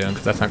idea what they're doing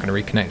because that's not going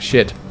to reconnect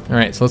shit. All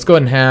right, so let's go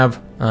ahead and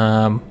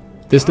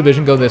have this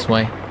division go this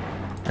way,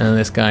 and then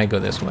this guy go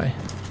this way.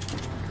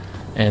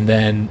 And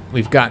then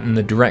we've gotten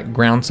the direct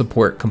ground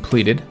support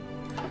completed.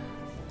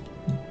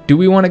 Do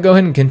we want to go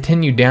ahead and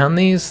continue down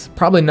these?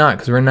 Probably not,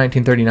 because we're in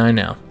 1939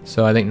 now.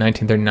 So I think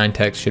 1939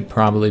 techs should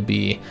probably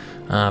be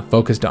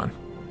focused on.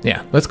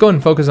 Yeah, let's go ahead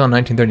and focus on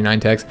 1939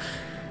 techs.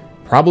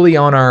 Probably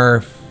on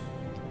our...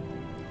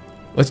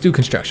 Let's do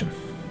construction.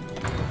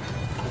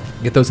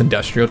 Get those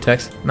industrial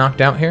techs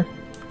knocked out here.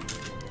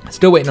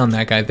 Still waiting on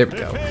that guy. There we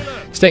go.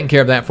 He's taking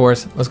care of that for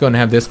us. Let's go ahead and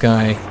have this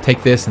guy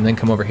take this and then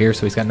come over here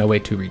so he's got no way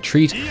to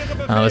retreat.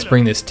 Let's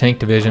bring this tank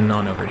division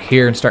on over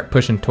here and start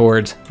pushing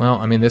towards... Well,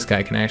 I mean, this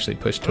guy can actually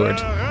push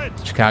towards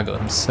Chicago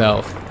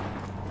himself.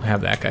 We'll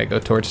have that guy go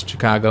towards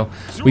Chicago.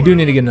 We do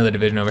need to get another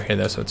division over here,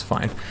 though, so it's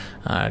fine.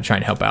 Try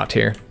and help out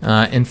here.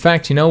 In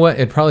fact, you know what?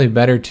 It'd probably be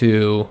better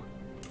to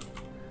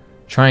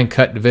try and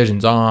cut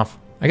divisions off.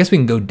 I guess we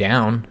can go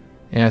down.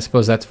 Yeah, I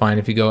suppose that's fine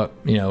if you go up.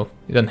 You know,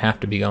 it doesn't have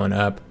to be going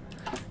up.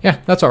 Yeah,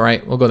 that's all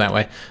right. We'll go that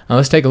way.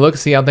 Let's take a look,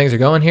 see how things are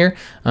going here.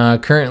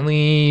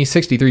 Currently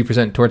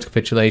 63% towards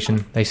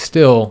capitulation. They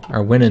still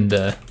are winning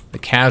the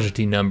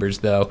casualty numbers,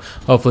 though.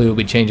 Hopefully we'll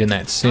be changing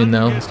that soon,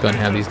 though. Let's go ahead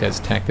and have these guys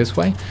attack this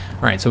way.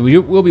 All right, so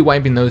we'll be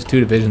wiping those two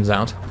divisions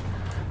out.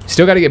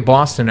 Still got to get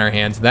Boston in our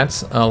hands.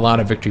 That's a lot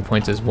of victory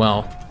points as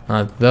well.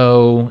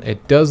 Though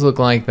it does look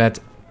like that...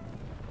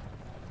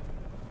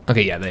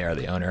 Okay, yeah, they are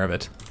the owner of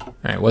it. All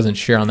right, wasn't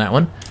sure on that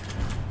one.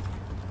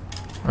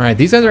 All right,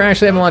 these guys are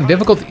actually having a lot of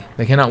difficulty.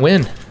 They cannot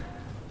win.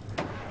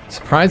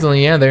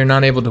 Surprisingly, yeah, they're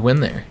not able to win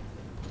there.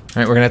 All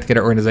right, we're gonna have to get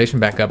our organization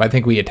back up. I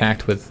think we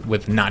attacked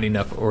with not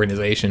enough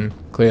organization,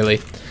 clearly.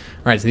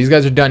 All right, so these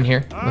guys are done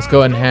here. Let's go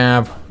ahead and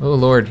have, oh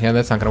Lord, yeah,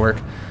 that's not gonna work.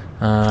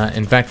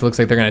 In fact, it looks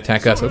like they're gonna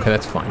attack us. Okay,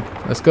 that's fine.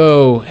 Let's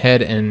go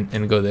ahead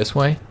and go this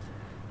way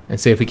and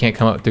see if we can't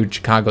come up through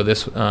Chicago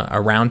this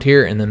around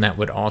here, and then that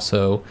would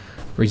also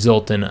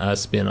result in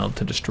us being able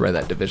to destroy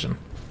that division.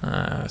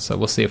 So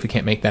we'll see if we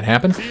can't make that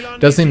happen.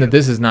 Does seem that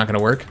this is not going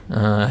to work.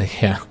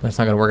 Yeah, that's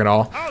not going to work at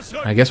all.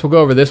 I guess we'll go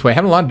over this way.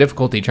 Having a lot of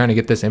difficulty trying to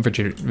get this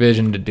infantry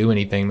division to do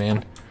anything,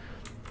 man.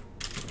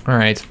 All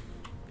right.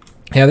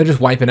 Yeah, they're just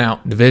wiping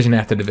out division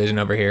after division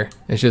over here.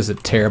 It's just a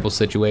terrible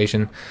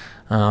situation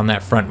on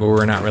that front where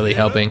we're not really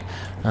helping.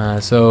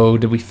 So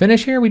did we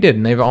finish here? We did,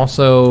 and they've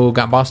also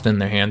got Boston in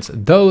their hands,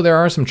 though there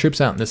are some troops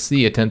out in the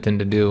sea attempting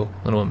to do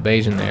a little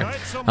invasion there.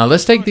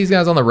 Let's take these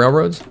guys on the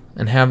railroads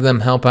and have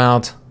them help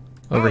out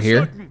over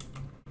here,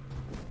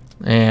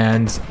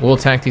 and we'll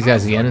attack these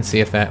guys again and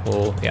see if that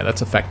will... Yeah,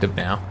 that's effective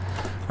now.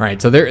 All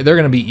right, so they're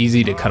going to be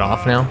easy to cut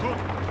off now.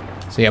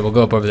 So yeah, we'll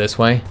go up over this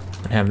way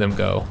and have them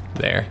go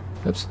there.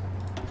 Oops.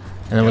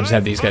 And then we'll just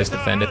have these guys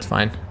defend. It's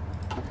fine.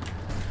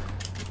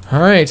 All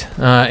right,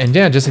 and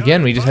yeah, just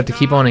again, we just have to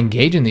keep on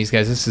engaging these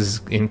guys. This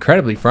is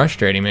incredibly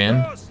frustrating,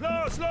 man,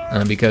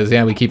 because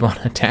yeah, we keep on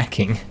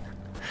attacking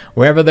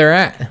wherever they're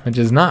at, which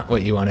is not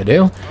what you want to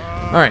do.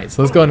 All right,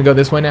 so let's go ahead and go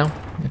this way now.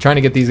 I'm trying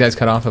to get these guys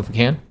cut off if we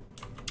can.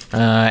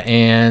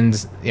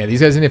 And yeah,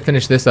 these guys need to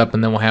finish this up,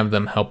 and then we'll have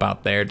them help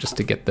out there just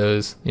to get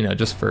those, you know,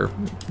 just for,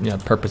 you know,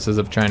 purposes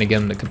of trying to get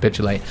them to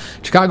capitulate.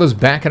 Chicago's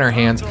back in our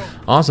hands.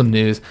 Awesome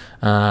news.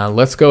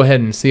 Let's go ahead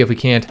and see if we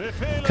can't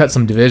cut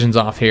some divisions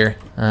off here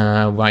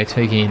by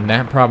taking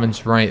that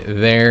province right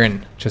there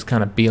and just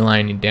kind of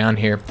beelining down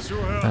here.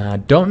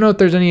 Don't know if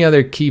there's any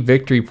other key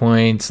victory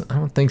points. I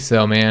don't think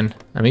so, man.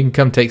 I mean, you can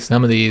come take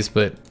some of these,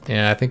 but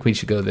yeah, I think we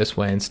should go this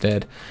way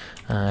instead.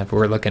 If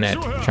we're looking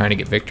at trying to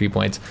get victory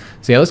points.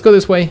 So yeah, let's go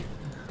this way.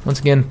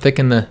 Once again,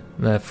 thicken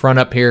the front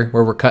up here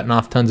where we're cutting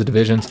off tons of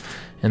divisions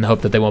in the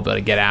hope that they won't be able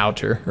to get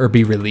out or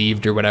be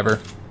relieved or whatever.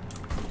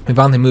 We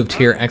finally moved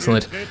here.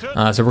 Excellent.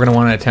 So we're going to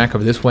want to attack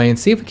over this way and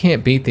see if we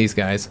can't beat these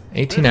guys.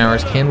 18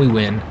 hours. Can we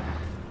win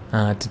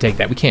to take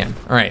that? We can.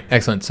 All right.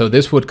 Excellent. So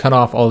this would cut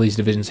off all these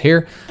divisions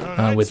here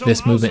with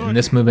this movement and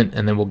this movement,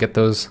 and then we'll get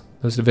those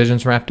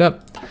divisions wrapped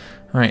up.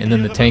 All right. And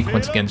then the tank,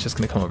 once again, is just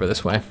going to come over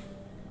this way.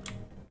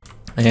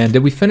 And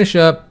did we finish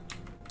up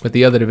with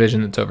the other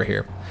division that's over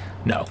here?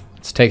 No,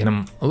 it's taking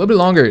them a little bit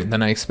longer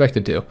than I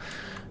expected to. All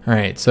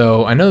right,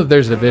 so I know that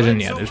there's a division.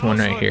 Yeah, there's one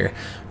right here.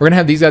 We're going to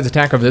have these guys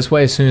attack over this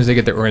way as soon as they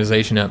get their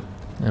organization up.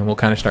 And we'll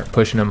kind of start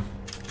pushing them.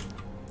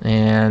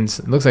 And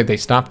it looks like they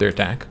stopped their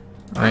attack.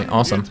 All right,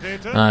 awesome.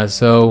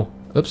 So,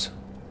 oops,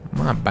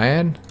 my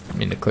bad. I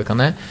mean to click on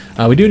that.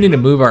 We do need to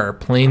move our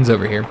planes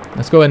over here.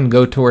 Let's go ahead and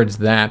go towards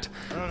that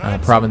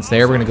province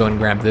there. We're going to go and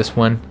grab this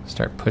one,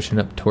 start pushing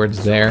up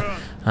towards there.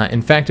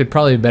 In fact, it'd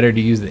probably be better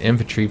to use the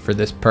infantry for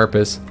this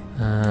purpose.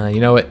 You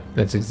know what?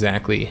 That's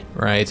exactly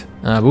right.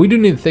 But we do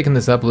need to thicken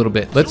this up a little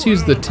bit. Let's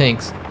use the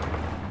tanks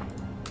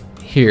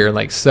here,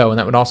 like so, and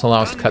that would also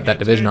allow us to cut that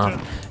division off,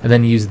 and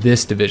then use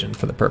this division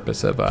for the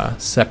purpose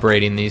of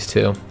separating these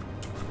two.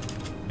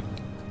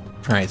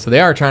 Alright, so they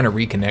are trying to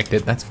reconnect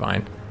it. That's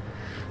fine.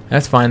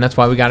 That's fine. That's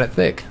why we got it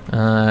thick.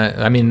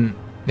 I mean,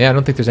 yeah, I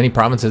don't think there's any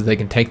provinces they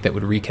can take that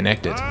would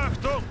reconnect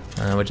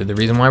it, which is the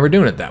reason why we're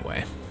doing it that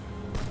way.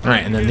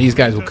 Alright, and then these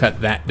guys will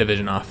cut that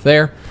division off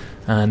there.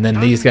 And then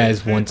these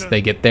guys, once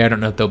they get there, I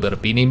don't know if they'll be able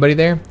to beat anybody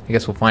there. I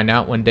guess we'll find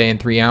out 1 day and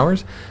 3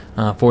 hours,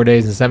 4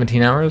 days and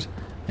 17 hours,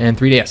 and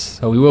 3 days.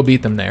 So we will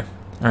beat them there.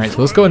 Alright,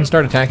 so let's go ahead and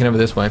start attacking over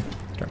this way.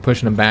 Start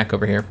pushing them back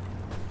over here.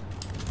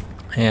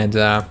 And,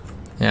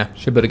 yeah,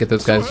 should be able to get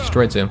those guys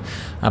destroyed soon.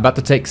 About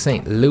to take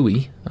St.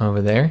 Louis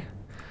over there.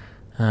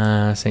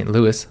 St.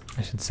 Louis,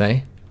 I should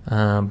say.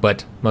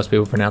 But most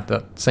people pronounce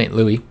that St.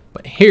 Louis.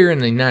 But here in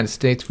the United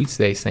States, we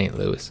say St.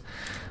 Louis.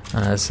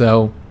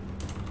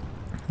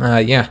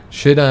 Yeah,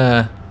 should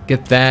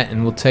get that,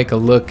 and we'll take a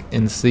look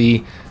and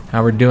see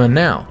how we're doing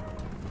now.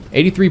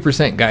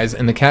 83%, guys,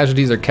 and the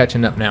casualties are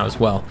catching up now as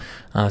well.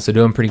 So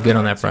doing pretty good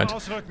on that front.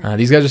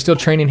 These guys are still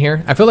training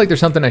here. I feel like there's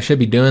something I should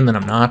be doing that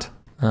I'm not.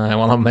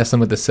 While I'm messing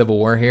with the Civil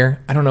War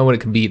here. I don't know what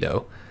it could be,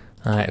 though.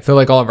 I feel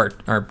like all of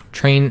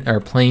our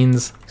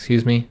planes,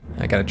 excuse me.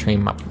 I gotta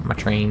train my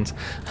trains.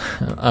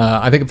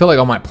 I feel like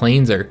all my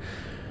planes are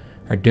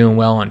doing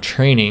well on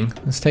training.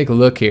 Let's take a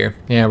look here.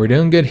 Yeah, we're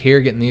doing good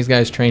here, getting these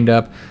guys trained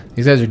up.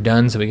 These guys are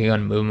done, so we can go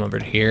and move them over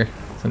to here,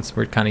 since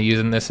we're kind of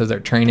using this as our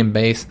training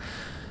base.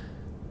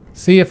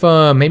 See if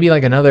maybe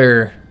like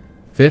another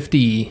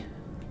 50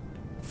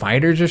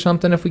 fighters or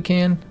something if we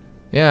can.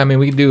 Yeah, I mean,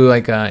 we could do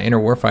like inner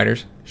war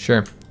fighters.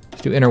 Sure,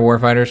 let's do inner war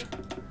fighters.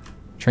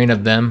 Train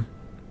up them.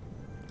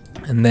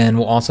 And then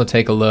we'll also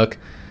take a look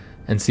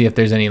and see if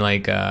there's any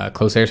like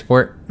close air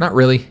support. Not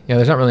really. Yeah,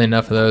 there's not really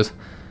enough of those.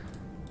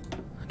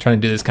 I'm trying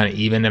to do this kind of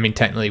even. I mean,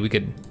 technically we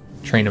could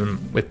train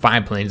them with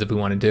 5 planes if we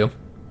wanted to.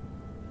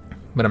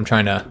 But I'm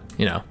trying to,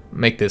 you know,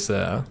 make this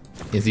as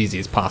easy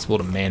as possible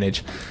to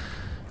manage.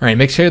 All right,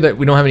 make sure that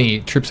we don't have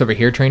any troops over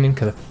here training,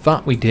 because I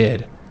thought we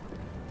did.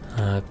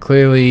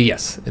 Clearly,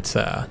 yes, it's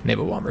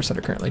naval bombers that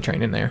are currently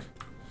training there.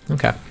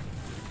 Okay.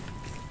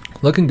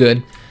 Looking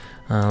good.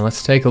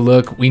 Let's take a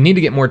look. We need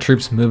to get more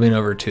troops moving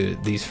over to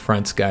these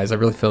fronts, guys. I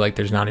really feel like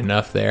there's not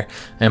enough there.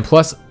 And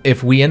plus,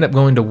 if we end up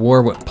going to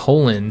war with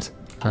Poland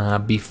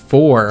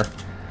before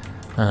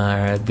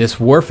this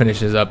war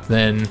finishes up,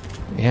 then,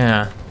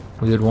 yeah,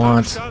 we would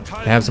want to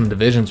have some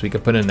divisions we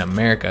could put into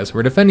America. So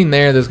we're defending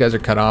there. Those guys are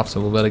cut off, so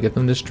we'll be able to get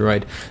them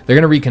destroyed. They're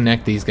going to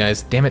reconnect these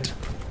guys. Damn it.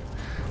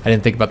 I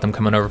didn't think about them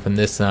coming over from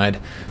this side.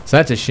 So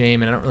that's a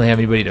shame, and I don't really have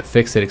anybody to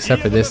fix it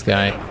except for this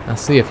guy. I'll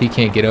see if he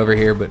can't get over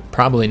here, but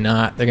probably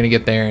not. They're going to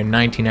get there in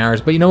 19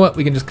 hours. But you know what?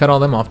 We can just cut all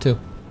them off too.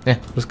 Yeah,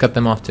 just cut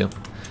them off too.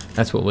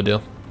 That's what we'll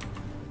do.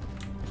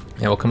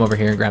 Yeah, we'll come over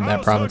here and grab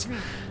that province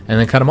and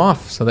then cut them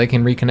off so they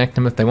can reconnect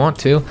them if they want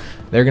to.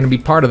 They're going to be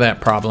part of that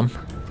problem.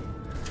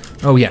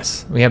 Oh,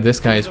 yes. We have this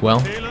guy as well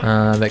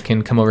that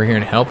can come over here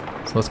and help.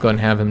 So let's go ahead and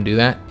have him do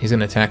that. He's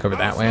going to attack over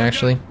that way,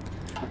 actually.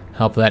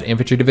 Help that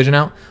infantry division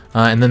out.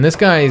 And then this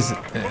guy's,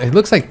 it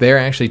looks like they're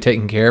actually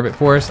taking care of it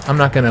for us. I'm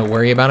not going to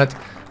worry about it.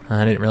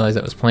 I didn't realize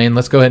that was playing.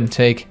 Let's go ahead and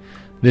take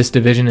this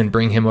division and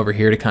bring him over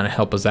here to kind of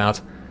help us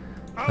out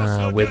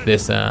with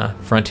this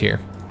front here.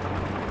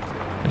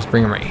 Just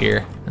bring him right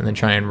here and then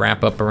try and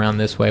wrap up around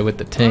this way with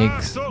the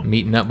tanks,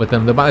 meeting up with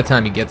them. Though by the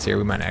time he gets here,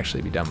 we might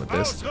actually be done with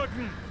this.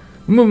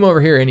 We'll move him over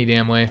here any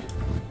damn way.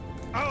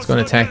 Let's go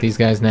and attack these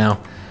guys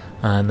now.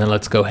 And then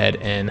let's go ahead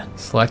and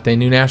select a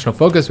new national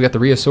focus. We got the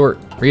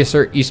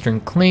reassert Eastern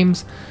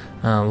claims.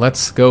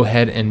 Let's go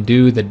ahead and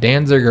do the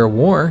Danziger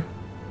War,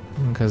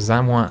 because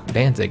I want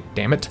Danzig,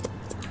 damn it.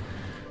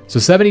 So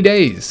 70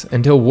 days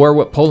until war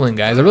with Poland,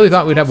 guys. I really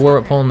thought we'd have war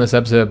with Poland this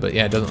episode, but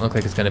yeah, it doesn't look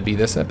like it's going to be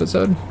this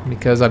episode,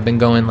 because I've been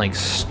going like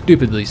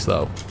stupidly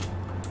slow.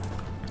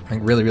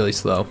 Like really, really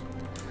slow.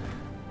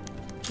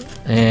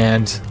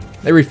 And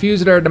they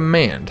refused our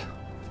demand.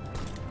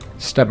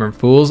 Stubborn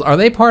fools. Are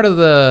they part of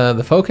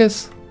the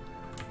focus?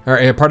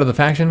 Or part of the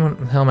faction? What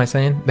the hell am I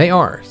saying? They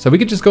are. So we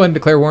could just go ahead and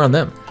declare war on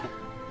them.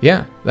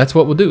 Yeah, that's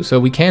what we'll do. So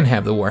we can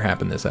have the war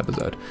happen this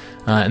episode.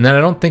 And then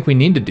I don't think we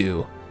need to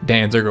do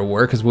Danziger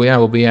War, because we'll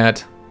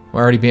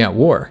already be at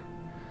war.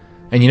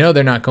 And you know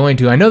they're not going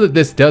to. I know that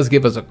this does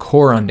give us a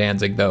core on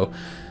Danzig, though.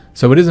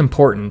 So it is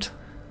important.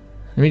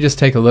 Let me just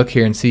take a look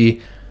here and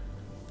see.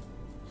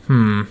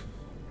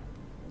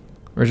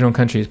 Original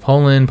country is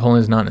Poland.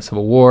 Poland is not in a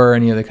civil war.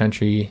 Any other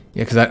country?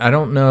 Yeah, because I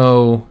don't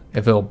know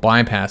if it'll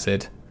bypass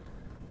it.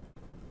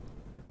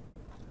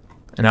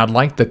 And I'd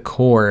like the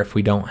core if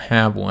we don't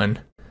have one.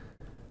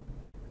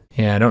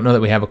 Yeah, I don't know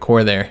that we have a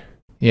core there.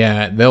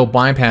 Yeah, they'll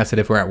bypass it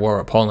if we're at war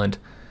with Poland,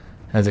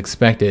 as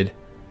expected.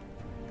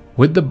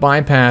 Would the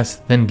bypass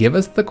then give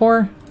us the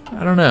core?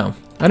 I don't know.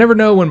 I never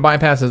know when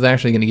bypass is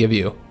actually going to give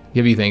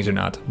you things or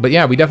not. But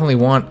yeah, we definitely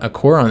want a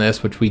core on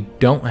this, which we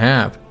don't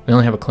have. We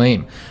only have a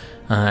claim.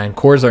 And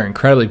cores are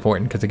incredibly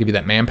important because they give you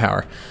that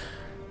manpower.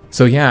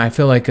 So yeah, I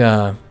feel like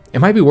it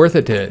might be worth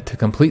it to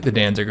complete the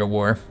Danziger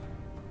War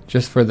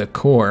just for the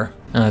core.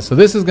 So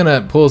this is going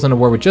to pull us into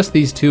war with just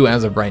these two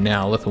as of right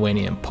now,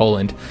 Lithuania and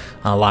Poland.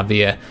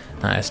 Latvia,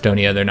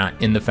 Estonia, they're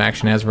not in the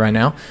faction as of right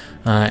now.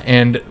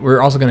 And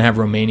we're also going to have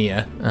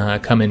Romania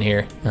come in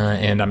here,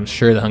 and I'm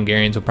sure the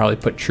Hungarians will probably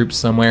put troops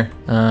somewhere.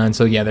 And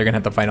so yeah, they're going to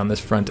have to fight on this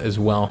front as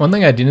well. One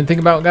thing I didn't think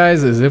about,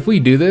 guys, is if we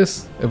do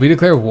this, if we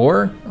declare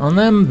war on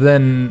them,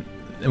 then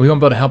we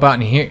won't be able to help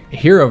out in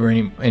here over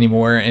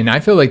anymore, and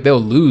I feel like they'll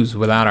lose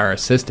without our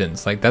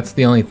assistance. Like, that's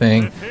the only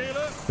thing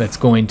that's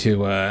going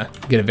to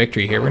get a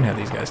victory here. We're gonna have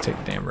these guys take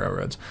the damn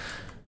railroads.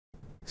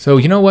 So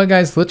you know what,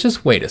 guys? Let's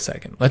just wait a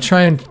second. Let's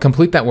try and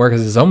complete that work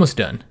because it's almost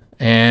done.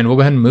 And we'll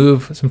go ahead and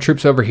move some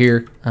troops over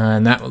here,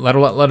 and that'll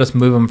let us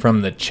move them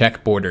from the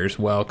Czech border as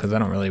well, because I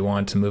don't really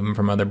want to move them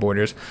from other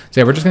borders.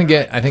 So yeah, we're just gonna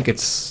get, I think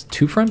it's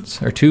 2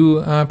 fronts or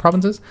 2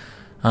 provinces.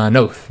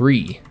 No,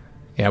 3.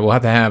 Yeah, we'll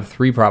have to have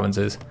 3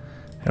 provinces.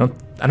 I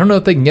don't know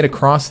if they can get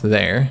across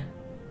there.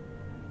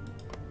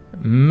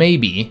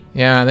 Maybe.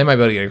 Yeah, they might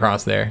be able to get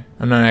across there.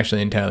 I'm not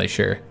actually entirely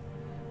sure.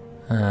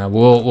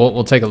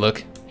 We'll take a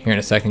look here in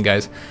a second,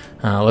 guys.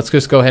 Let's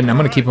just go ahead, and I'm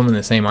going to keep them in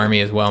the same army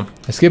as well.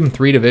 Let's give them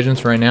 3 divisions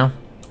for right now.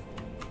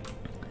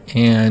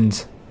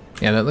 And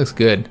yeah, that looks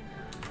good.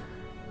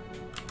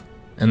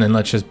 And then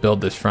let's just build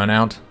this front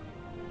out.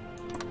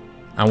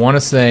 I want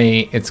to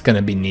say it's going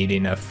to be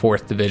needing a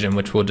 4th division,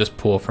 which we'll just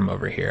pull from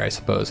over here, I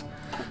suppose.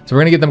 So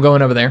we're going to get them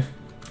going over there.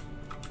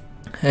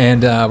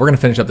 And we're going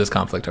to finish up this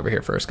conflict over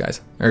here first,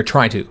 guys. Or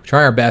try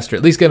our best, or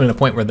at least get them to a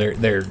point where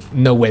there's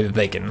no way that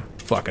they can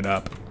fuck it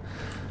up.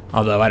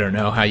 Although I don't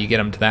know how you get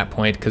them to that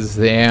point, because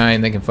the AI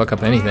and they can fuck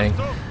up anything.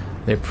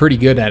 They're pretty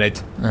good at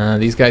it.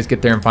 These guys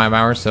get there in 5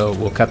 hours, so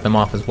we'll cut them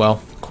off as well.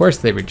 Of course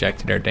they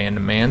rejected our damn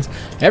demands.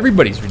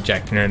 Everybody's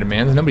rejecting our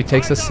demands. Nobody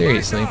takes us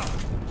seriously.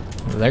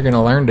 They're going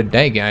to learn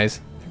today,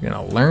 guys. They're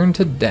going to learn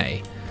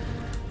today.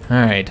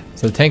 Alright,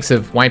 so the tanks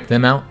have wiped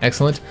them out.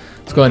 Excellent.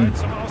 Let's go ahead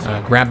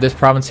and grab this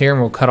province here,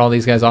 and we'll cut all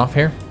these guys off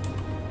here.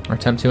 Or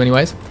attempt to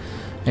anyways.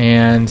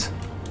 And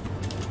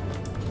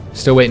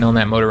still waiting on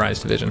that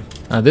motorized division.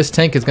 This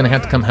tank is going to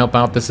have to come help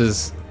out. This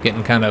is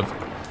getting kind of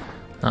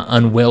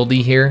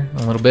unwieldy here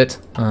a little bit.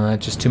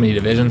 Just too many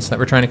divisions that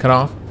we're trying to cut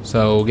off.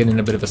 So getting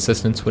a bit of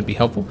assistance would be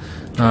helpful.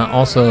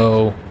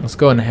 Also, let's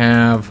go ahead and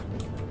have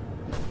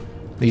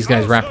these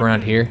guys wrap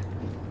around here,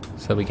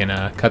 so we can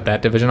cut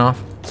that division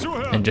off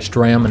and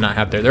destroy them and not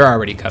have they're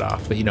already cut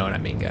off, but you know what I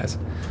mean, guys.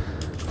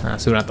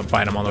 So we don't have to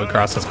fight them all the way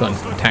across. Let's go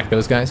ahead and attack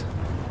those guys.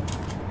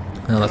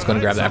 Let's go ahead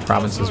and grab that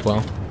province as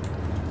well.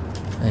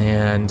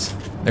 And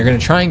they're going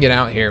to try and get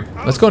out here.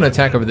 Let's go and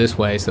attack over this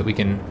way so that we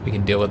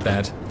can deal with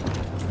that.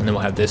 And then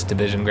we'll have this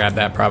division grab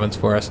that province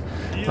for us.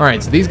 All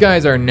right, so these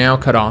guys are now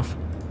cut off.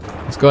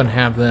 Let's go ahead and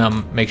have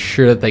them make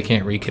sure that they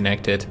can't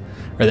reconnect it,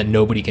 or that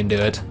nobody can do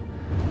it.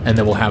 And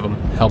then we'll have them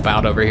help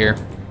out over here.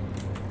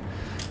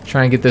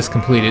 Try and get this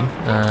completed.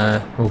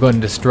 We'll go ahead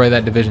and destroy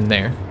that division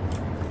there.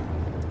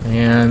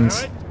 And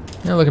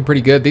yeah, looking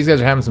pretty good. These guys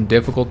are having some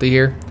difficulty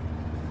here.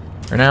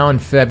 We're now in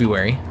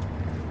February.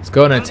 Let's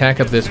go ahead and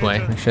attack up this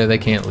way. Make sure they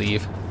can't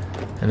leave.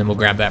 And then we'll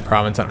grab that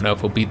province. I don't know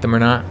if we'll beat them or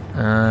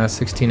not.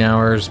 16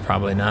 hours,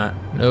 probably not.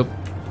 Nope.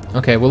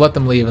 Okay, we'll let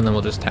them leave, and then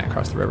we'll just attack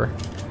across the river.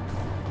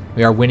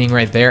 We are winning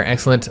right there.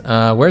 Excellent.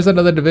 Where's that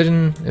other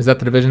division? Is that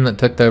the division that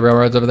took the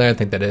railroads over there? I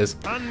think that is.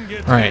 All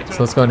right, so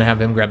let's go ahead and have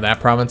him grab that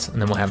province,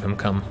 and then we'll have him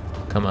come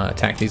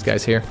attack these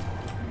guys here.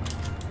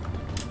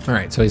 All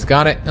right, so he's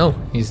got it. Oh,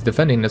 he's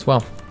defending as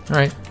well. All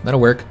right, that'll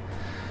work.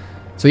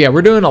 So yeah,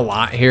 we're doing a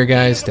lot here,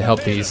 guys, to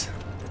help these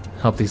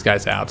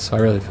guys out. So I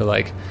really feel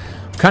like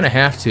we kind of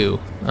have to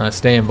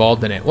stay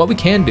involved in it. What we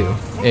can do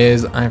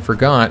is, I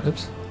forgot.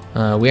 Oops.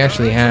 We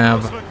actually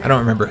have, I don't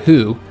remember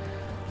who.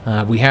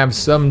 We have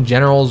some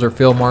generals or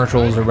field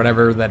marshals or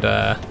whatever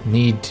that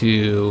need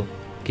to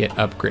get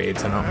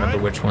upgrades. I don't remember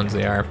which ones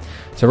they are.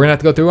 So we're gonna have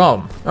to go through all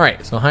of them. All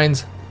right, so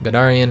Heinz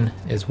Gadarian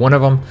is one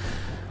of them.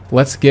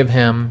 Let's give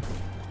him,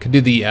 could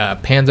do the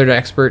Panzer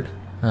Expert,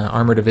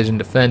 Armor Division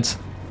Defense,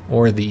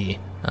 or the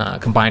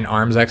Combined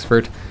Arms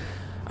Expert.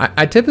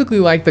 I typically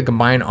like the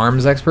Combined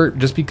Arms Expert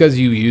just because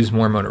you use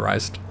more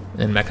motorized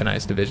and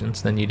mechanized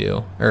divisions than you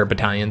do, or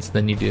battalions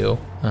than you do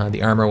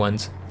the armor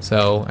ones.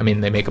 So, I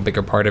mean, they make a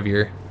bigger part of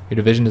your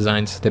division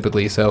designs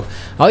typically. So,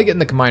 I like getting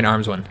the Combined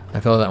Arms one.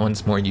 I feel that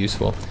one's more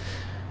useful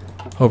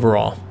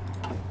overall.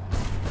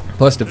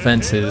 Plus,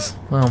 defense is,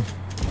 well,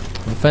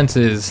 defense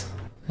is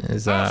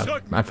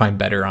I find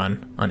better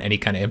on any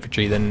kind of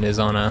infantry than it is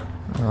on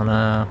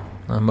an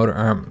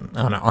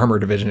armor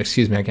division.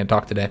 Excuse me, I can't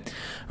talk today. All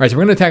right, so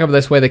we're gonna attack over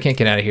this way. They can't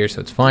get out of here, so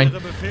it's fine.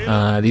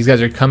 These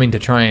guys are coming to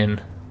try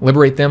and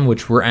liberate them,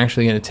 which we're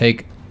actually gonna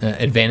take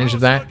advantage of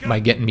that by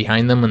getting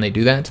behind them when they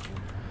do that.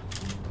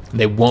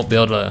 They won't be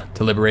able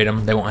to liberate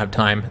them. They won't have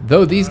time,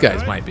 though these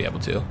guys might be able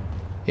to.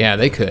 Yeah,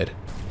 they could.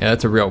 Yeah,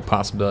 that's a real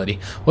possibility.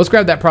 Let's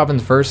grab that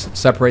province first,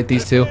 separate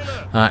these two.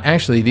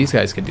 Actually, these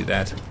guys could do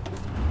that.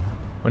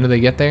 When do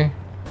they get there?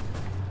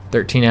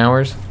 13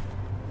 hours?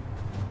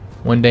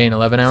 1 day and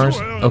 11 hours?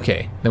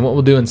 Okay, then what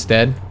we'll do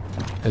instead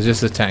is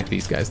just attack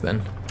these guys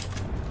then.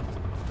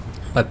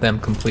 Let them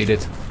complete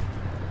it.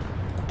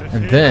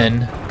 And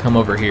then come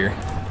over here.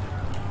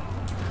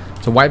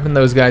 So wiping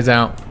those guys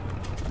out,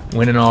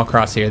 winning all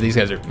across here. These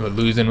guys are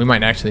losing. We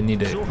might actually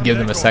need to give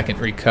them a second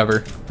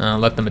recover.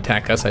 Let them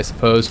attack us, I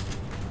suppose.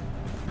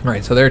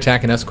 Alright, so they're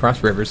attacking us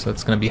across rivers, so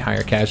it's going to be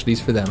higher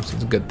casualties for them, so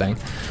it's a good thing.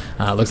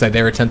 Looks like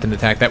they were attempting to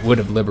attack. That would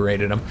have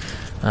liberated them,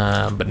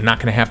 but not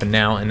going to happen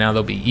now, and now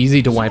they'll be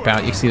easy to wipe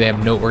out. You see they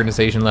have no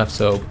organization left,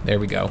 so there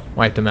we go.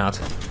 Wiped them out.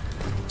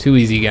 Too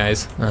easy,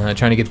 guys.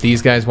 Trying to get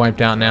these guys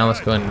wiped out now.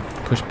 Let's go ahead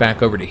and push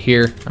back over to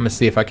here. I'm going to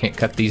see if I can't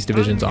cut these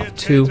divisions off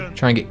too.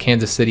 Try and get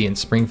Kansas City and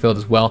Springfield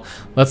as well.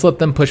 Let's let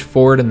them push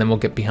forward, and then we'll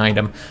get behind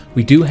them.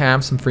 We do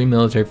have some free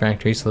military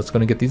factories, so let's go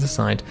and get these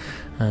assigned.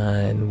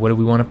 And what do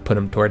we want to put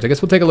them towards? I guess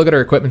we'll take a look at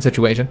our equipment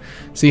situation,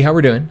 see how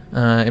we're doing.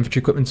 Infantry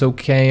equipment's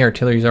okay.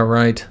 Artillery's all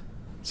right.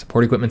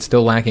 Support equipment's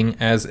still lacking,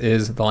 as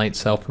is the light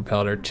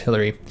self-propelled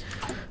artillery.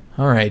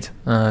 All right,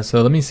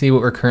 so let me see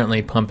what we're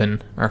currently pumping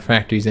our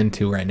factories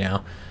into right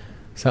now.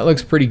 So that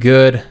looks pretty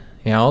good.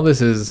 Yeah, all this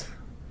is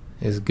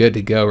good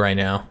to go right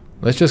now.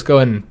 Let's just go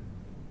ahead and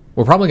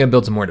we're probably gonna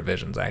build some more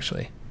divisions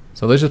actually.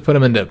 So let's just put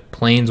them into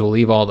planes. We'll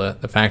leave all the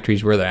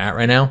factories where they're at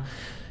right now,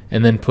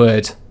 and then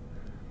put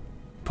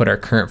our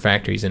current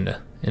factories into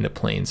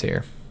planes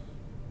here.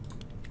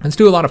 Let's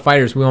do a lot of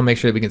fighters. We want to make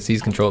sure that we can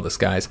seize control of the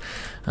skies.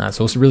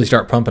 So we'll really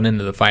start pumping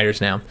into the fighters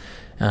now.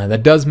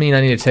 That does mean I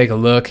need to take a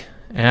look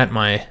at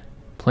my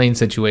plane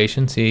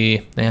situation.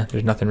 See, yeah,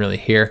 there's nothing really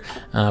here,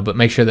 but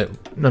make sure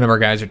that none of our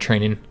guys are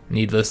training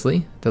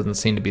needlessly. Doesn't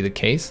seem to be the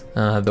case,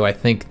 though I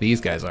think these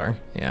guys are.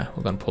 Yeah,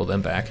 we're going to pull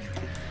them back.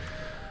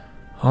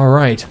 All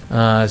right,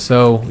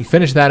 so we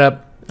finished that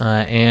up,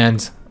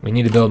 and we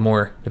need to build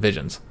more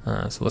divisions.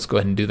 So let's go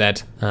ahead and do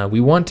that.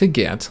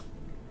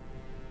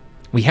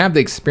 We have the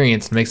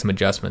experience to make some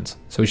adjustments,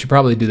 so we should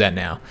probably do that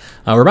now.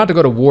 We're about to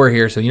go to war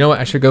here, so you know what?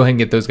 I should go ahead and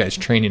get those guys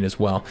training as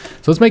well.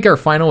 So let's make our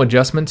final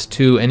adjustments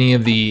to any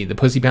of the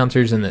pussy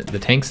pouncers and the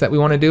tanks that we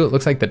want to do. It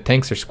looks like the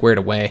tanks are squared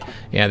away.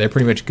 Yeah, they're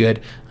pretty much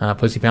good.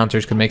 Pussy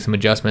pouncers could make some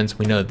adjustments.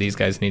 We know that these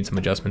guys need some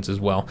adjustments as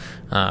well.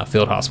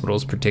 Field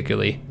hospitals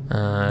particularly.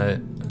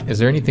 Is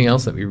there anything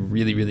else that we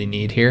really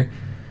need here?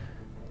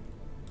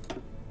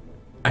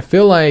 I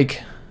feel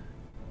like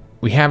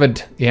we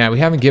haven't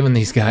given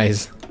these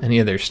guys any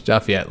of their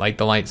stuff yet, like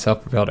the light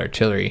self-propelled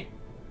artillery.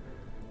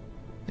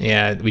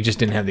 Yeah, we just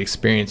didn't have the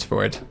experience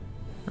for it.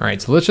 All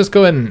right, so let's just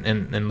go ahead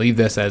and leave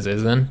this as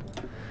is then,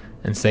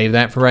 and save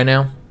that for right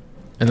now.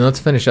 And then let's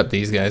finish up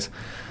these guys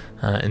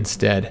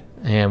instead,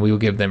 and we will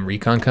give them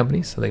recon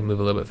companies so they can move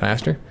a little bit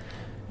faster.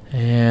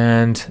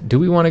 And do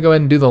we want to go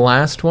ahead and do the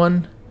last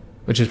one,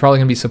 which is probably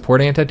going to be support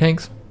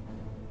anti-tanks?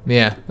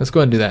 Yeah, let's go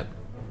ahead and do that.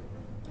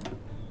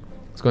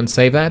 Let's go ahead and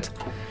save that.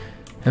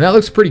 And that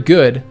looks pretty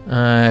good.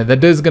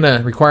 That is going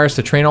to require us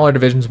to train all our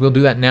divisions. We'll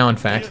do that now, in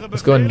fact.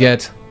 Let's go ahead and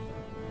get...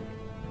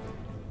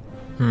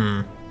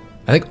 I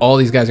think all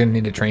these guys are going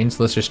to need to train,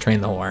 so let's just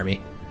train the whole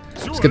army.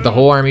 Let's get the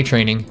whole army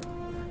training.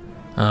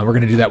 We're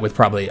going to do that with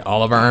probably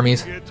all of our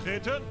armies.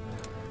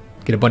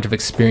 Get a bunch of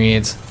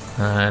experience,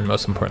 and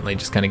most importantly,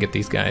 just kind of get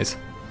these guys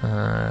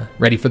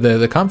ready for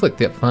the conflict,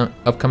 the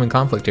upcoming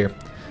conflict here.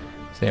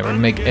 So yeah, we're going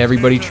to make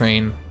everybody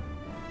train.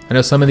 I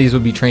know some of these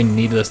would be trained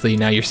needlessly.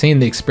 Now you're seeing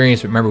the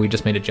experience, but remember we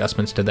just made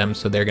adjustments to them,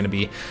 so they're going to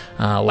be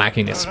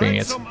lacking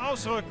experience.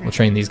 We'll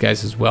train these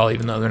guys as well,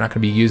 even though they're not going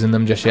to be using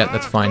them just yet.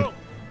 That's fine.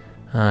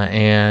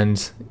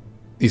 And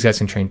these guys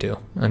can train too.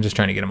 I'm just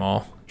trying to get them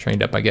all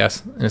trained up, I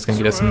guess, and it's going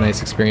to get us some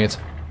nice experience.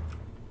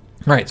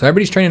 All right, so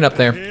everybody's training up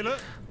there.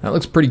 That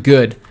looks pretty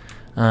good.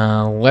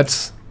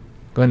 Let's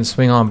go ahead and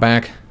swing on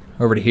back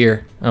over to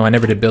here. Oh, I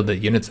never did build the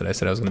units that I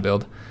said I was going to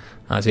build.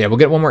 So yeah, we'll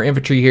get one more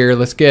infantry here.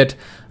 Let's get,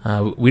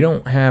 we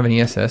don't have any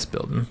SS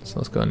building, so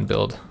let's go ahead and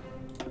build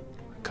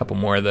a couple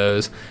more of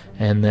those.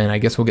 And then I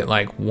guess we'll get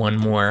like one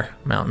more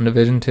mountain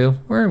division too,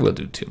 or we'll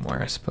do two more,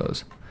 I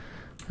suppose.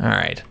 All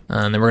right,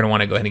 and then we're gonna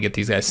wanna go ahead and get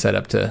these guys set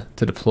up to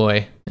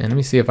deploy. And let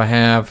me see if I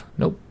have,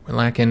 nope, we're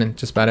lacking in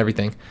just about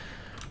everything.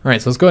 All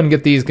right, so let's go ahead and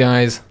get these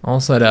guys all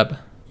set up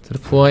to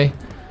deploy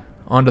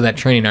onto that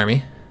training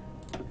army.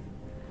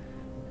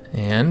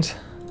 And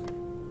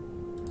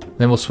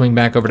then we'll swing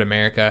back over to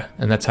America,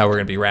 and that's how we're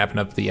gonna be wrapping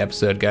up the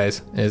episode,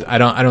 guys. I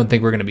don't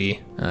think we're gonna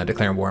be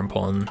declaring war on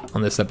Poland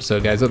on this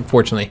episode, guys.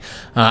 Unfortunately,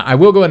 I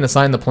will go ahead and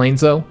assign the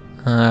planes though.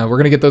 We're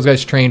gonna get those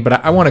guys trained,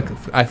 but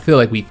I feel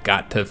like we've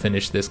got to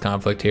finish this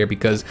conflict here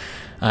because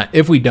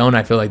if we don't,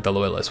 I feel like the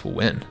loyalists will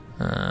win.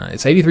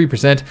 It's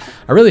 83%.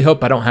 I really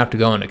hope I don't have to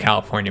go into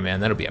California, man.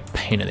 That'll be a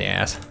pain in the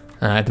ass.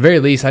 At the very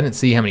least, I didn't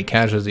see how many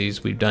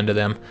casualties we've done to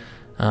them.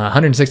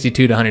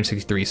 162 to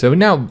 163. So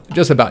now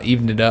just about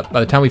evened it up. By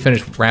the time we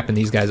finish wrapping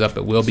these guys up,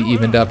 it will be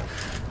evened up.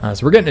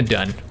 So we're getting it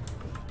done.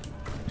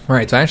 All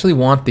right, so I actually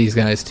want these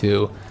guys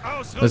to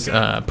let's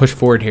push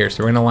forward here.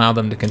 So we're going to allow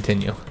them to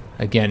continue.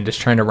 Again, just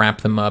trying to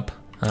wrap them up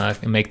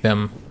and make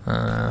them,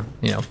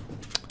 you know,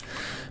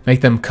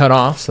 make them cut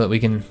off so that we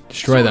can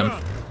destroy them.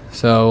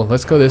 So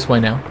let's go this way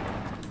now.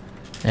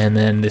 And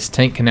then this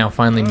tank can now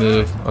finally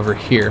move over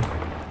here.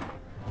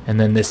 And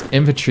then this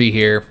infantry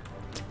here.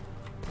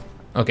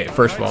 Okay,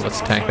 first of all, let's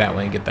attack that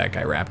way and get that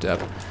guy wrapped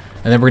up.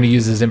 And then we're going to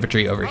use this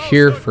infantry over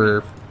here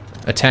for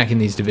attacking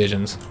these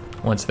divisions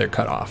once they're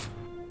cut off.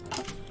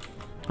 All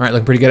right,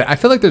 looking pretty good. I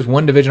feel like there's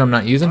one division I'm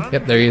not using.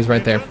 Yep, there he is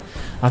right there.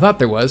 I thought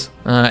there was.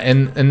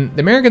 And the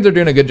Americans are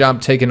doing a good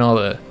job taking all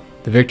the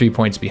victory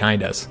points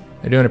behind us.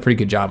 They're doing a pretty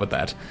good job with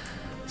that.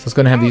 So let's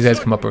go and have these guys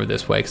come up over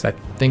this way because I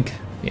think,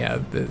 yeah,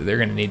 they're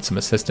going to need some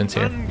assistance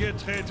here.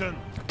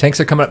 Tanks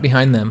are coming up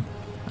behind them,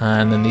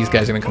 and then these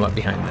guys are going to come up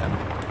behind them.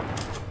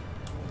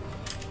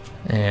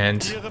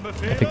 And I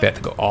think they have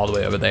to go all the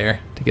way over there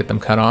to get them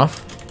cut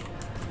off.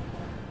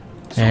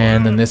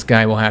 And then this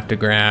guy will have to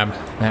grab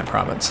that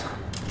province.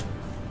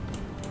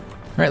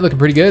 All right, looking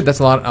pretty good. That's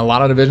a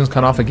lot of divisions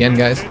cut off again,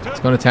 guys. Let's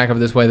go and attack over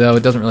this way, though.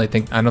 It doesn't really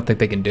I don't think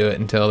they can do it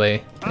until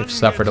they've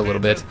suffered a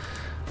little bit.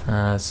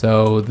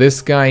 So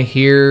this guy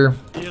here,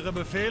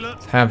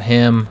 let's have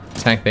him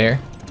attack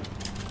there.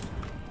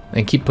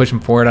 And keep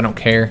pushing forward, I don't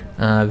care.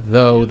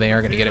 Though they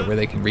are going to get it where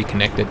they can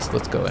reconnect it, so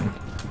let's go and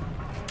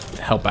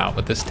help out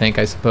with this tank,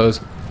 I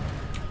suppose.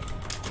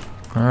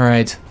 All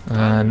right,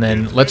 and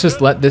then let's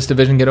just let this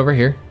division get over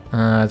here.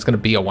 It's going to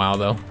be a while,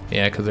 though.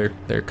 Yeah, because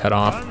they're cut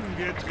off.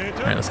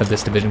 All right, let's have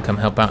this division come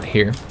help out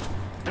here.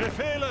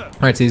 All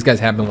right, so these guys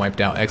have been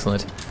wiped out.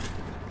 Excellent.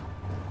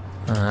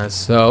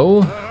 So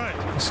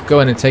let's go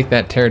ahead and take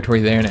that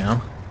territory there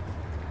now.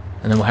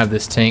 And then we'll have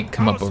this tank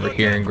come up over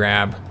here and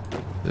grab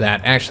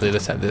that. Actually,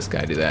 let's have this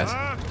guy do that.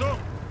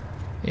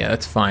 Yeah,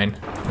 that's fine.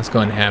 Let's go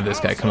ahead and have this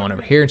guy come on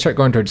over here and start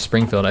going towards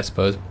Springfield, I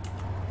suppose.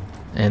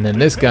 And then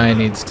this guy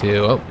needs to...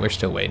 Oh, we're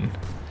still waiting.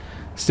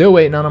 Still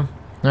waiting on him.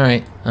 All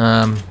right.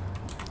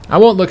 I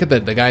won't look at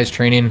the guy's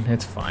training.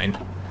 It's fine.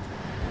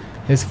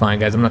 It's fine,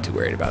 guys. I'm not too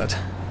worried about it.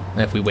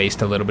 If we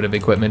waste a little bit of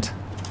equipment,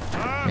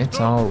 it's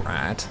all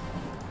right.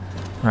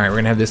 All right, we're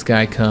going to have this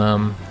guy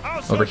come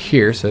over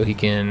here so he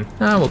can...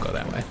 we'll go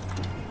that way.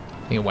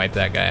 He can wipe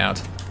that guy out.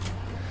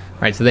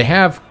 All right, so they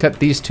have cut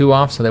these two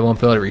off, so they won't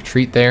be able to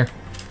retreat there.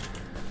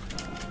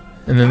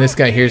 And then this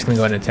guy here is going to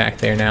go ahead and attack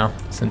there now,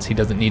 since he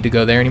doesn't need to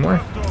go there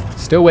anymore.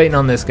 Still waiting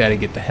on this guy to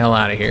get the hell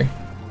out of here.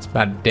 It's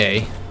about a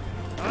day.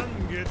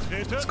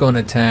 Let's go and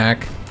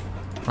attack.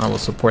 I will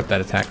support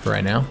that attack for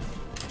right now.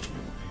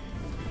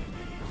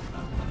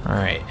 All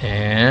right,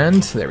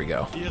 and there we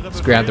go.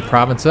 Let's grab the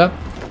province up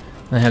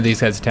and have these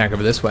guys attack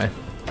over this way.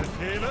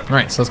 All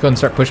right, so let's go ahead and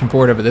start pushing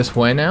forward over this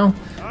way now.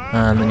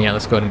 And then, yeah,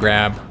 let's go ahead and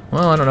grab...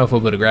 Well, I don't know if we'll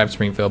be able to grab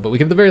Springfield, but we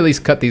can at the very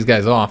least cut these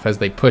guys off as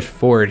they push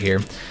forward here.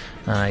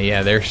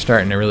 Yeah, they're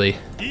starting to really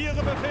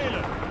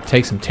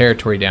take some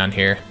territory down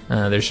here.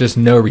 There's just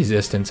no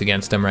resistance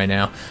against them right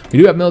now. We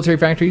do have military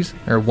factories,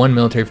 or one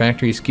military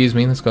factory, excuse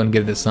me. Let's go ahead and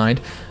get it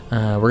assigned.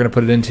 We're going to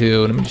put it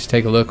into, let me just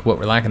take a look at what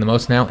we're lacking the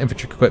most now.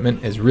 Infantry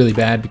equipment is really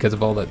bad because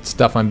of all the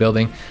stuff I'm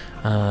building.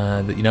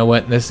 You know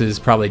what? This is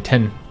probably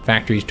 10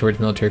 factories towards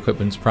military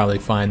equipment is probably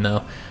fine,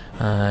 though.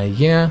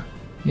 Yeah,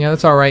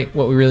 that's all right.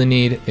 What we really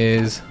need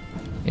is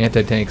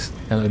anti-tanks,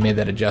 now that we made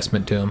that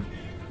adjustment to them.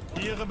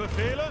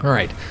 All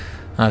right.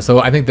 So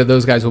I think that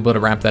those guys will be able to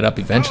wrap that up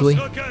eventually.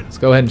 Let's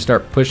go ahead and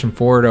start pushing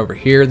forward over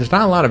here. There's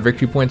not a lot of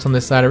victory points on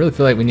this side. I really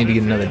feel like we need to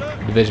get another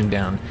division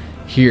down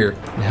here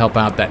to help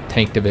out that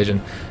tank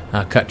division,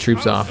 cut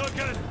troops off.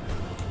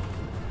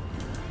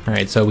 All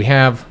right, so we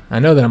have, I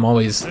know that I'm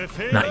always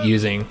not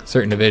using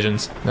certain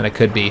divisions that I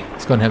could be.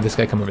 Let's go ahead and have this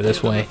guy come over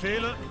this way.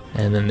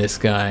 And then this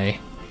guy,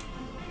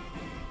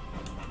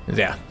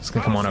 yeah, it's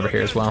gonna come on over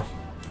here as well.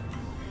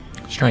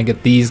 Let's try and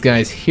get these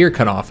guys here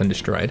cut off and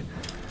destroyed.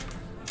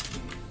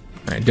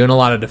 All right, doing a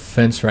lot of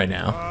defense right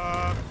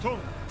now.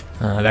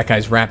 That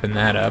guy's wrapping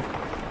that up.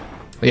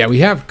 But yeah, we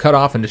have cut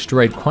off and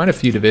destroyed quite a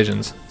few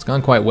divisions. It's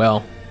gone quite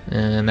well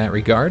in that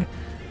regard.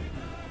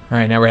 All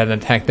right, now we're having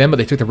to attack them, but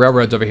they took the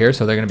railroads over here,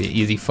 so they're going to be an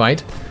easy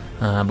fight.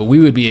 But we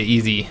would be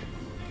an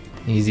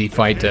easy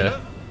fight to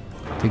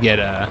get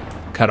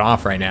cut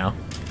off right now.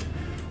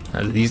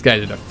 These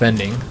guys are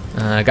defending.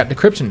 Got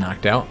decryption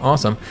knocked out.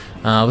 Awesome.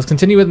 Let's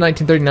continue with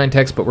 1939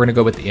 techs, but we're going to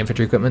go with the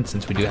infantry equipment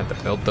since we do have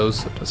to build those,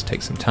 so it does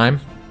take some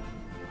time.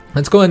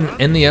 Let's go ahead and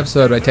end the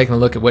episode by taking a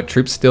look at what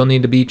troops still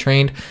need to be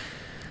trained.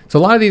 So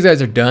a lot of these guys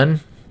are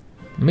done.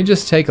 Let me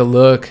just take a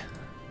look.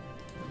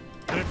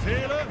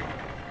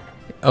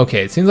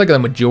 Okay, it seems like the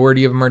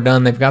majority of them are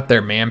done. They've got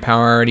their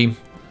manpower already.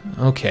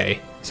 Okay,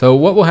 so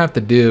what we'll have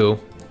to do,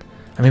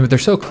 I mean, but they're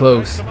so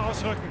close.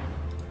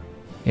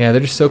 Yeah,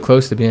 they're just so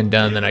close to being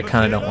done that I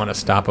kind of don't want to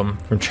stop them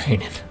from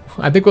training.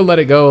 I think we'll let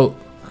it go.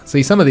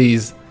 See, some of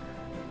these,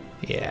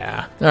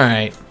 yeah, all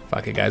right,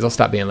 fuck it, guys. I'll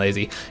stop being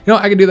lazy. You know,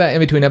 I can do that in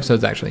between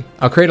episodes, actually.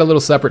 I'll create a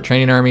little separate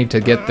training army to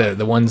get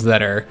the ones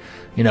that are,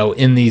 you know,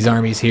 in these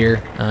armies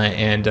here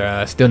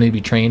and still need to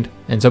be trained.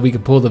 And so we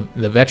can pull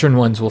the veteran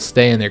ones will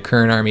stay in their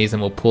current armies,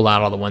 and we'll pull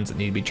out all the ones that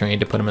need to be trained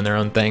to put them in their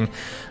own thing.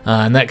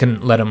 And that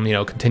can let them, you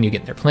know, continue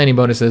getting their planning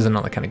bonuses and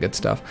all that kind of good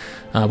stuff.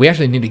 We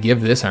actually need to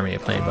give this army a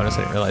planning bonus.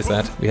 I didn't realize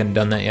that. We hadn't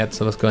done that yet,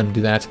 so let's go ahead and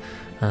do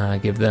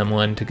that. Give them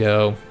one to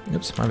go.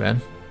 Oops, my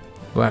bad.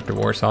 Go after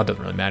Warsaw. It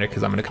doesn't really matter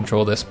because I'm going to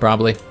control this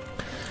probably.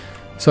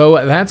 So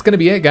that's going to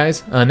be it,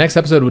 guys. Next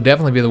episode would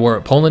definitely be the war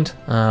with Poland.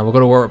 We'll go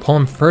to war with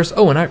Poland first.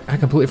 Oh, and I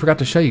completely forgot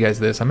to show you guys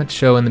this. I meant to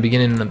show in the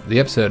beginning of the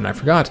episode, and I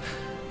forgot.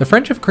 The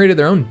French have created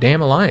their own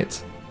damn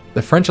alliance.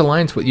 The French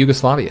alliance with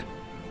Yugoslavia.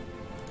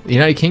 The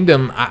United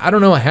Kingdom, I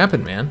don't know what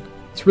happened, man.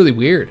 It's really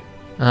weird.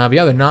 But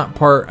yeah, they're not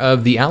part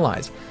of the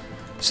Allies.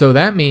 So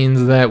that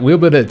means that we'll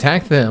be able to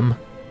attack them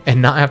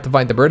and not have to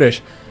fight the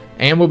British.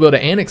 And we'll be able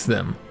to annex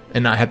them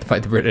and not have to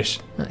fight the British.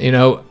 You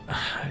know,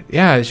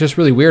 yeah, it's just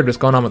really weird what's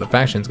going on with the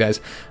factions,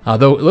 guys.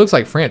 Though it looks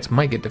like France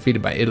might get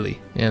defeated by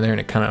Italy. Yeah, they're in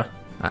a kind of...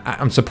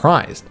 I'm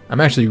surprised. I'm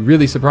actually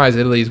really surprised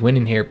Italy's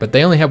winning here, but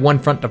they only have one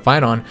front to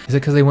fight on. Is it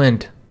because they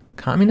went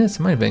communist?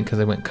 It might have been because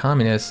they went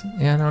communist.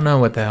 Yeah, I don't know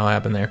what the hell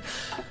happened there.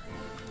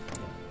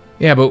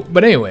 Yeah,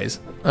 but anyways,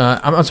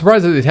 I'm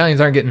surprised that the Italians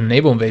aren't getting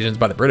naval invasions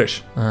by the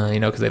British, you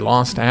know, because they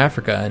lost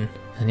Africa,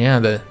 and yeah,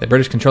 the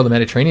British control the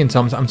Mediterranean,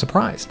 so I'm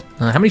surprised.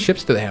 How many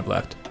ships do they have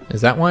left? Is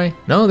that why?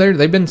 No,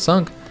 they've been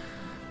sunk.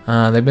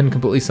 They've been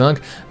completely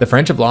sunk. The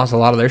French have lost a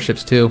lot of their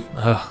ships too.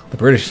 The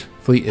British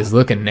fleet is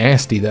looking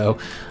nasty though,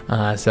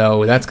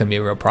 so that's going to be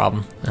a real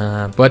problem.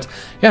 But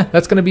yeah,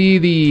 that's going to be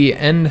the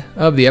end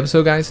of the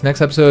episode, guys.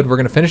 Next episode, we're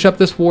going to finish up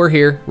this war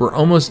here. We're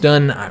almost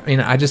done. I mean,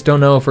 I just don't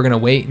know if we're going to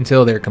wait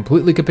until they're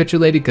completely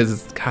capitulated,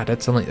 because God,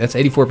 that's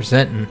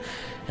 84%,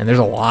 and there's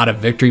a lot of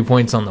victory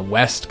points on the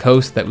west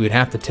coast that we would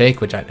have to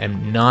take, which I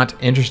am not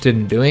interested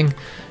in doing.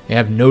 I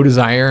have no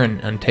desire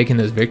on taking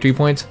those victory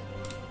points.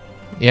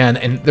 Yeah,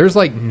 and there's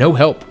like no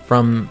help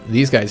from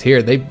these guys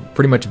here. They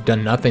pretty much have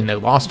done nothing. They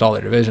lost all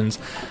their divisions,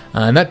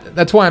 and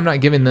that's why I'm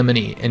not giving them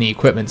any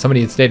equipment.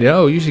 Somebody had stated,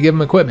 "Oh, you should give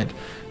them equipment."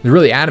 They're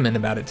really adamant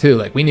about it too.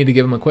 Like, we need to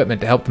give them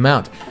equipment to help them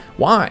out.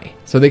 Why?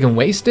 So they can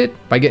waste it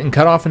by getting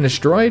cut off and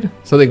destroyed?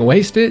 So they can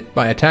waste it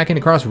by attacking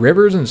across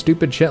rivers and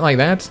stupid shit like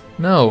that?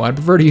 No, I'd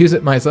prefer to use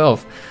it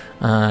myself.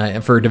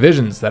 For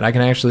divisions that I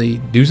can actually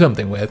do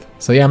something with.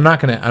 So yeah,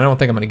 I don't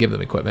think I'm gonna give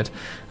them equipment.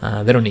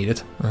 They don't need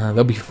it.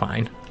 They'll be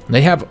fine.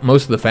 They have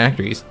most of the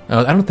factories.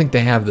 I don't think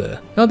they have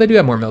they do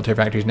have more military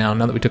factories now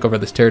that we took over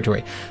this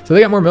territory. So they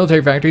got more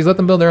military factories. Let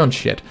them build their own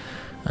shit.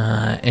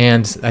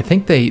 And I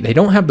think they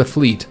don't have the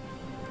fleet,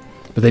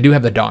 but they do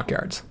have the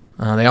dockyards.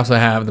 They also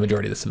have the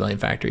majority of the civilian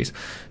factories.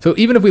 So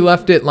even if we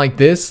left it like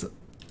this,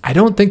 I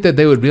don't think that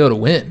they would be able to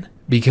win.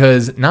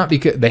 Because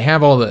they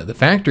have all the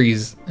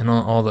factories and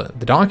all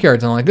the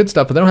dockyards and all that good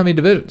stuff, but they don't have any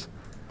divisions.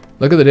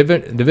 Look at the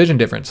division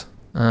difference.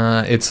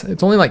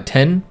 It's only like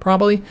 10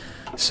 probably.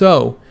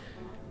 So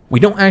we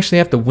don't actually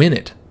have to win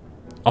it.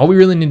 All we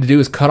really need to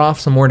do is cut off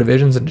some more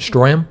divisions and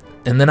destroy them.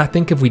 And then I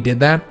think if we did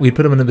that, we'd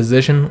put them in a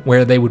position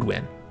where they would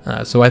win.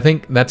 So I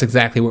think that's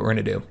exactly what we're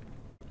going to do.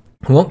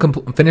 We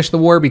won't finish the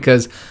war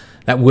because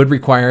that would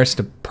require us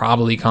to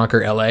probably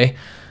conquer LA.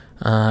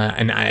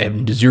 And I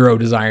have zero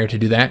desire to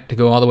do that, to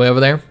go all the way over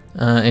there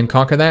and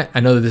conquer that. I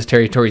know that this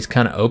territory is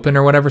kind of open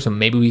or whatever, so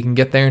maybe we can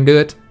get there and do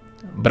it.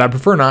 But I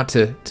prefer not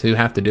to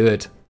have to do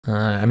it.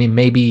 I mean,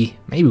 maybe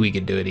we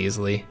could do it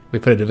easily. We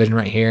put a division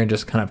right here and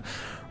just kind of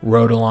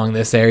rode along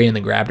this area and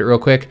then grabbed it real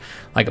quick,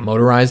 like a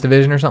motorized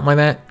division or something like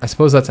that. I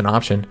suppose that's an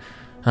option.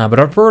 But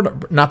I prefer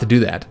not to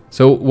do that.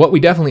 So what we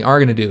definitely are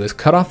going to do is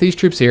cut off these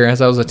troops here,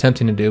 as I was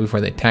attempting to do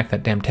before they attacked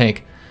that damn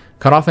tank.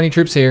 Cut off any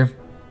troops here.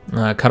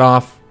 Cut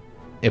off...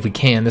 If we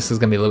can, this is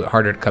going to be a little bit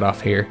harder to cut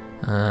off here.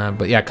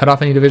 But yeah, cut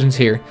off any divisions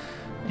here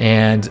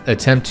and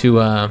attempt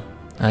to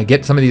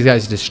get some of these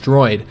guys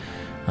destroyed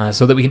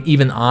so that we can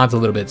even odds a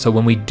little bit. So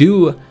when we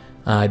do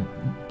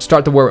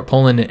start the war with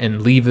Poland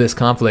and leave this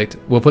conflict,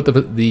 we'll put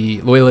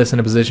the loyalists in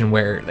a position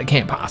where they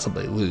can't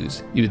possibly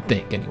lose, you would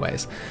think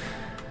anyways.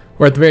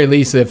 Or at the very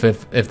least, if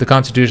the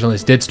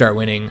Constitutionalists did start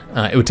winning,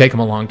 it would take them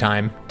a long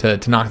time to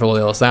knock the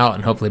loyalists out,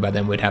 and hopefully by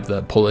then we'd have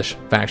the Polish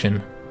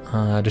faction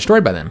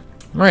destroyed by them.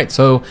 Alright,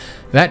 so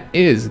that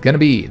is going to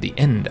be the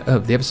end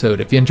of the episode.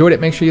 If you enjoyed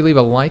it, make sure you leave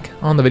a like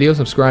on the video,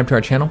 subscribe to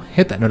our channel,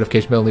 hit that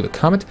notification bell, leave a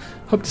comment.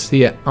 Hope to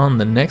see you on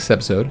the next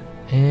episode,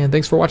 and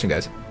thanks for watching,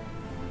 guys.